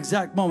at the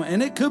exact moment.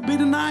 And it could be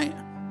tonight.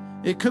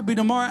 It could be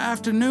tomorrow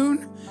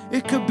afternoon.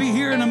 It could be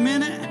here in a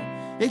minute.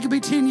 It could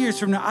be 10 years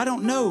from now. I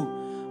don't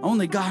know.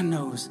 Only God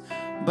knows.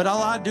 But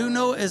all I do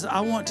know is I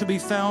want to be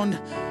found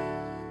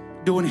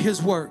doing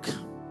his work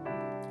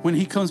when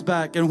he comes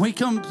back. And when he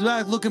comes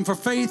back looking for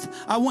faith,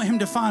 I want him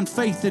to find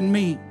faith in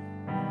me.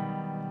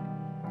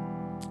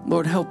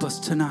 Lord, help us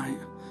tonight.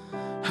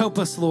 Help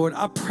us, Lord.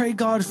 I pray,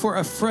 God, for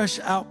a fresh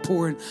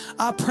outpouring.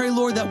 I pray,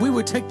 Lord, that we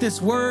would take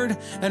this word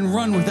and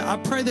run with it. I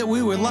pray that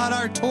we would light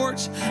our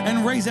torch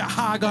and raise it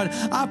high, God.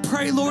 I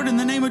pray, Lord, in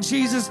the name of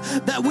Jesus,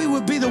 that we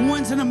would be the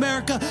ones in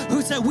America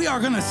who said we are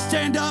going to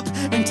stand up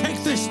and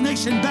take this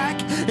nation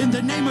back in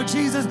the name of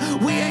Jesus.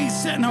 We ain't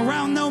sitting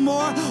around no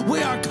more.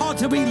 We are called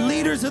to be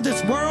leaders of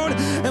this world,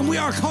 and we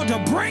are called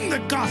to bring the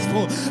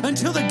gospel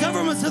until the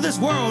governments of this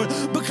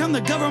world become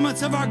the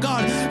governments of our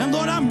God. And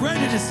Lord, I'm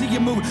ready to see you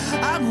move.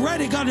 I'm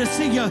ready, God, to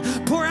see you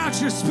pour out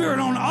your spirit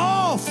on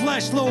all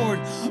flesh, Lord.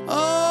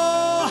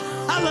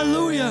 Oh,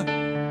 hallelujah.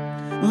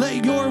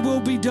 Let your will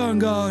be done,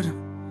 God.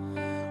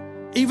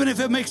 Even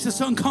if it makes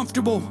us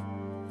uncomfortable,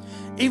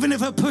 even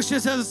if it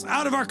pushes us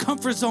out of our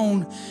comfort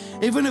zone,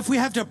 even if we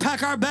have to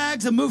pack our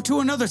bags and move to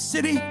another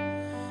city,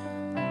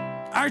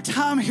 our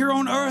time here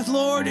on earth,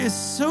 Lord, is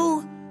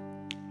so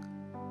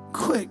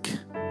quick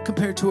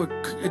compared to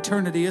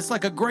eternity. It's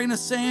like a grain of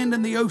sand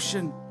in the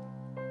ocean.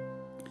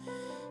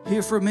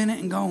 Here for a minute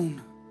and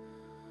gone.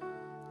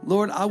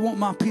 Lord, I want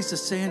my piece of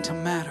sand to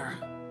matter.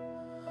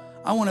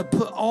 I want to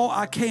put all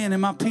I can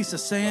in my piece of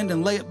sand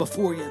and lay it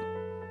before you.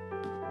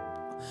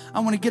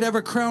 I want to get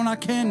every crown I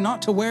can,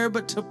 not to wear,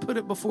 but to put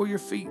it before your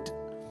feet.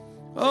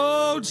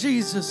 Oh,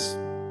 Jesus.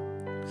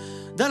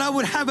 That I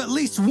would have at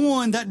least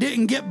one that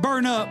didn't get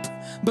burned up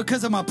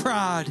because of my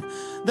pride.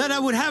 That I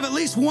would have at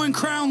least one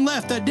crown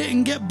left that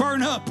didn't get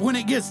burned up when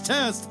it gets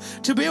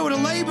tested. To be able to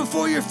lay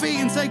before your feet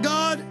and say,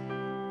 God,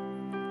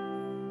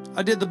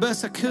 I did the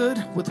best I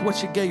could with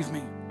what you gave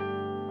me.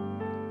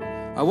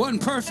 I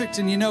wasn't perfect,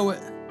 and you know it.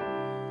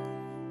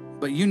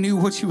 But you knew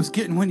what you was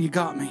getting when you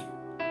got me.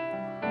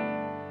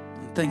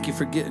 And thank you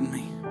for getting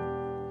me.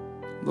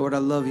 Lord, I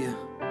love you.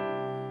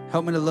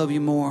 Help me to love you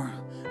more.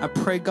 I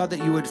pray, God,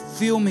 that you would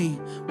fill me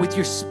with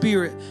your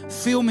spirit.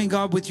 Fill me,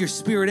 God, with your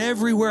spirit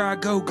everywhere I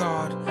go,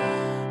 God.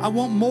 I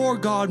want more,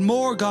 God,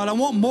 more, God. I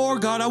want more,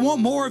 God. I want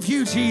more of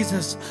you,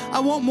 Jesus. I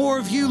want more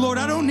of you, Lord.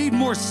 I don't need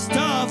more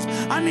stuff.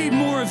 I need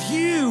more of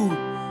you.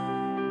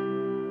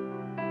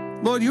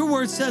 Lord, your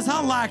word says I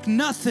lack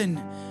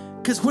nothing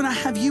because when I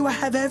have you, I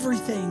have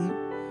everything.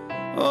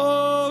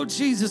 Oh,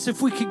 Jesus,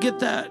 if we could get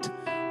that,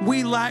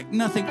 we lack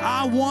nothing.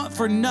 I want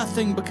for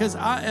nothing because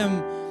I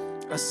am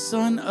a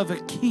son of a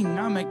king.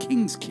 I'm a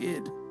king's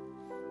kid.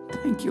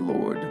 Thank you,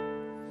 Lord.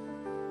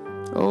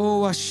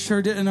 Oh, I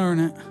sure didn't earn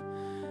it.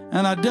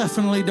 And I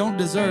definitely don't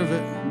deserve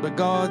it. But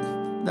God,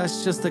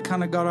 that's just the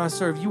kind of God I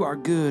serve. You are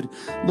good,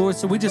 Lord.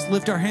 So we just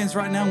lift our hands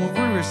right now when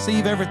we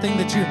receive everything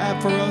that you have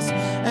for us,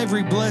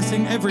 every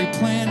blessing, every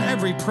plan,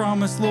 every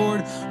promise,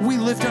 Lord. We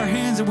lift our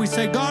hands and we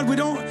say, God, we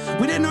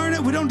didn't earn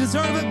it, we don't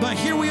deserve it, but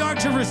here we are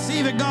to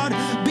receive it, God.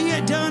 Be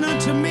it done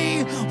unto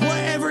me,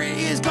 whatever it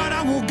is, God.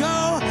 I will go.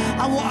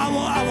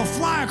 I will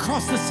fly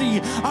across the sea.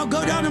 I'll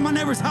go down to my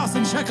neighbor's house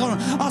and check on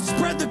him. I'll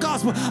spread the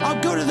gospel.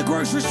 I'll go to the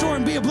grocery store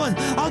and be a blessing.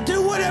 I'll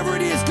do whatever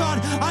it is, God.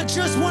 I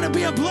just want to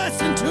be a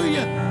blessing to you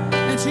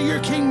and to your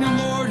kingdom,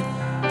 Lord.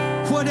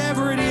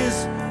 Whatever it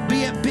is,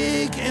 be it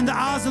big in the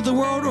eyes of the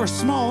world or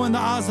small in the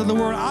eyes of the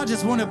world, I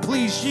just want to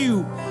please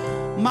you.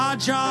 My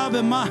job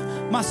and my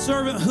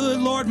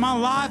servanthood, Lord, my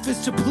life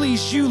is to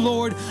please you,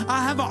 Lord.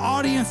 I have an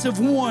audience of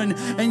one,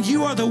 and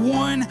you are the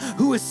one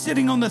who is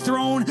sitting on the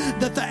throne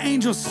that the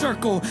angels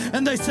circle,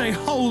 and they say,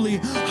 holy,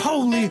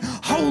 holy,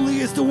 holy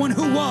is the one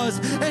who was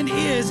and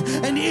is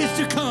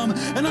to come.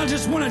 And I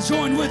just want to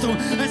join with them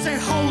and say,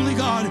 holy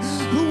God,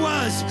 who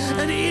was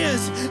and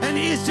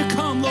is to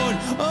come, Lord.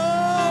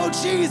 Oh,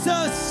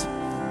 Jesus.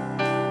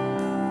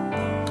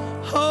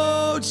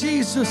 Oh,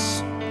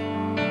 Jesus.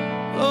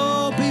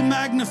 Oh, be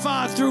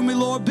magnified through me,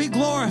 Lord. Be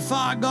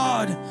glorified,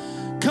 God.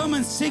 Come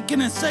and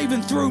seeking and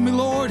saving through me,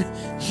 Lord.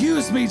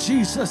 Use me,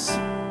 Jesus.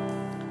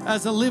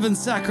 As a living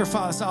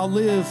sacrifice, I'll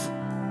live.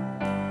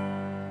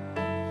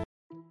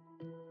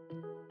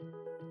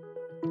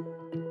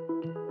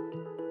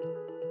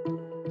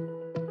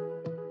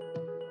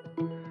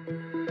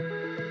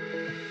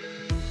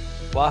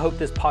 Well, I hope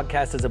this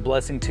podcast is a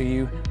blessing to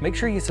you. Make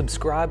sure you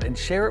subscribe and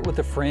share it with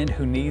a friend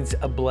who needs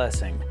a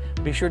blessing.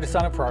 Be sure to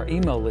sign up for our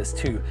email list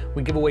too.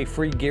 We give away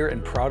free gear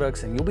and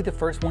products, and you'll be the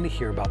first one to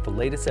hear about the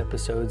latest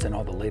episodes and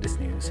all the latest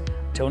news.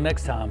 Till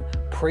next time,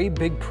 pray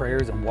big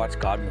prayers and watch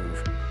God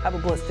move. Have a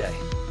blessed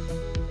day.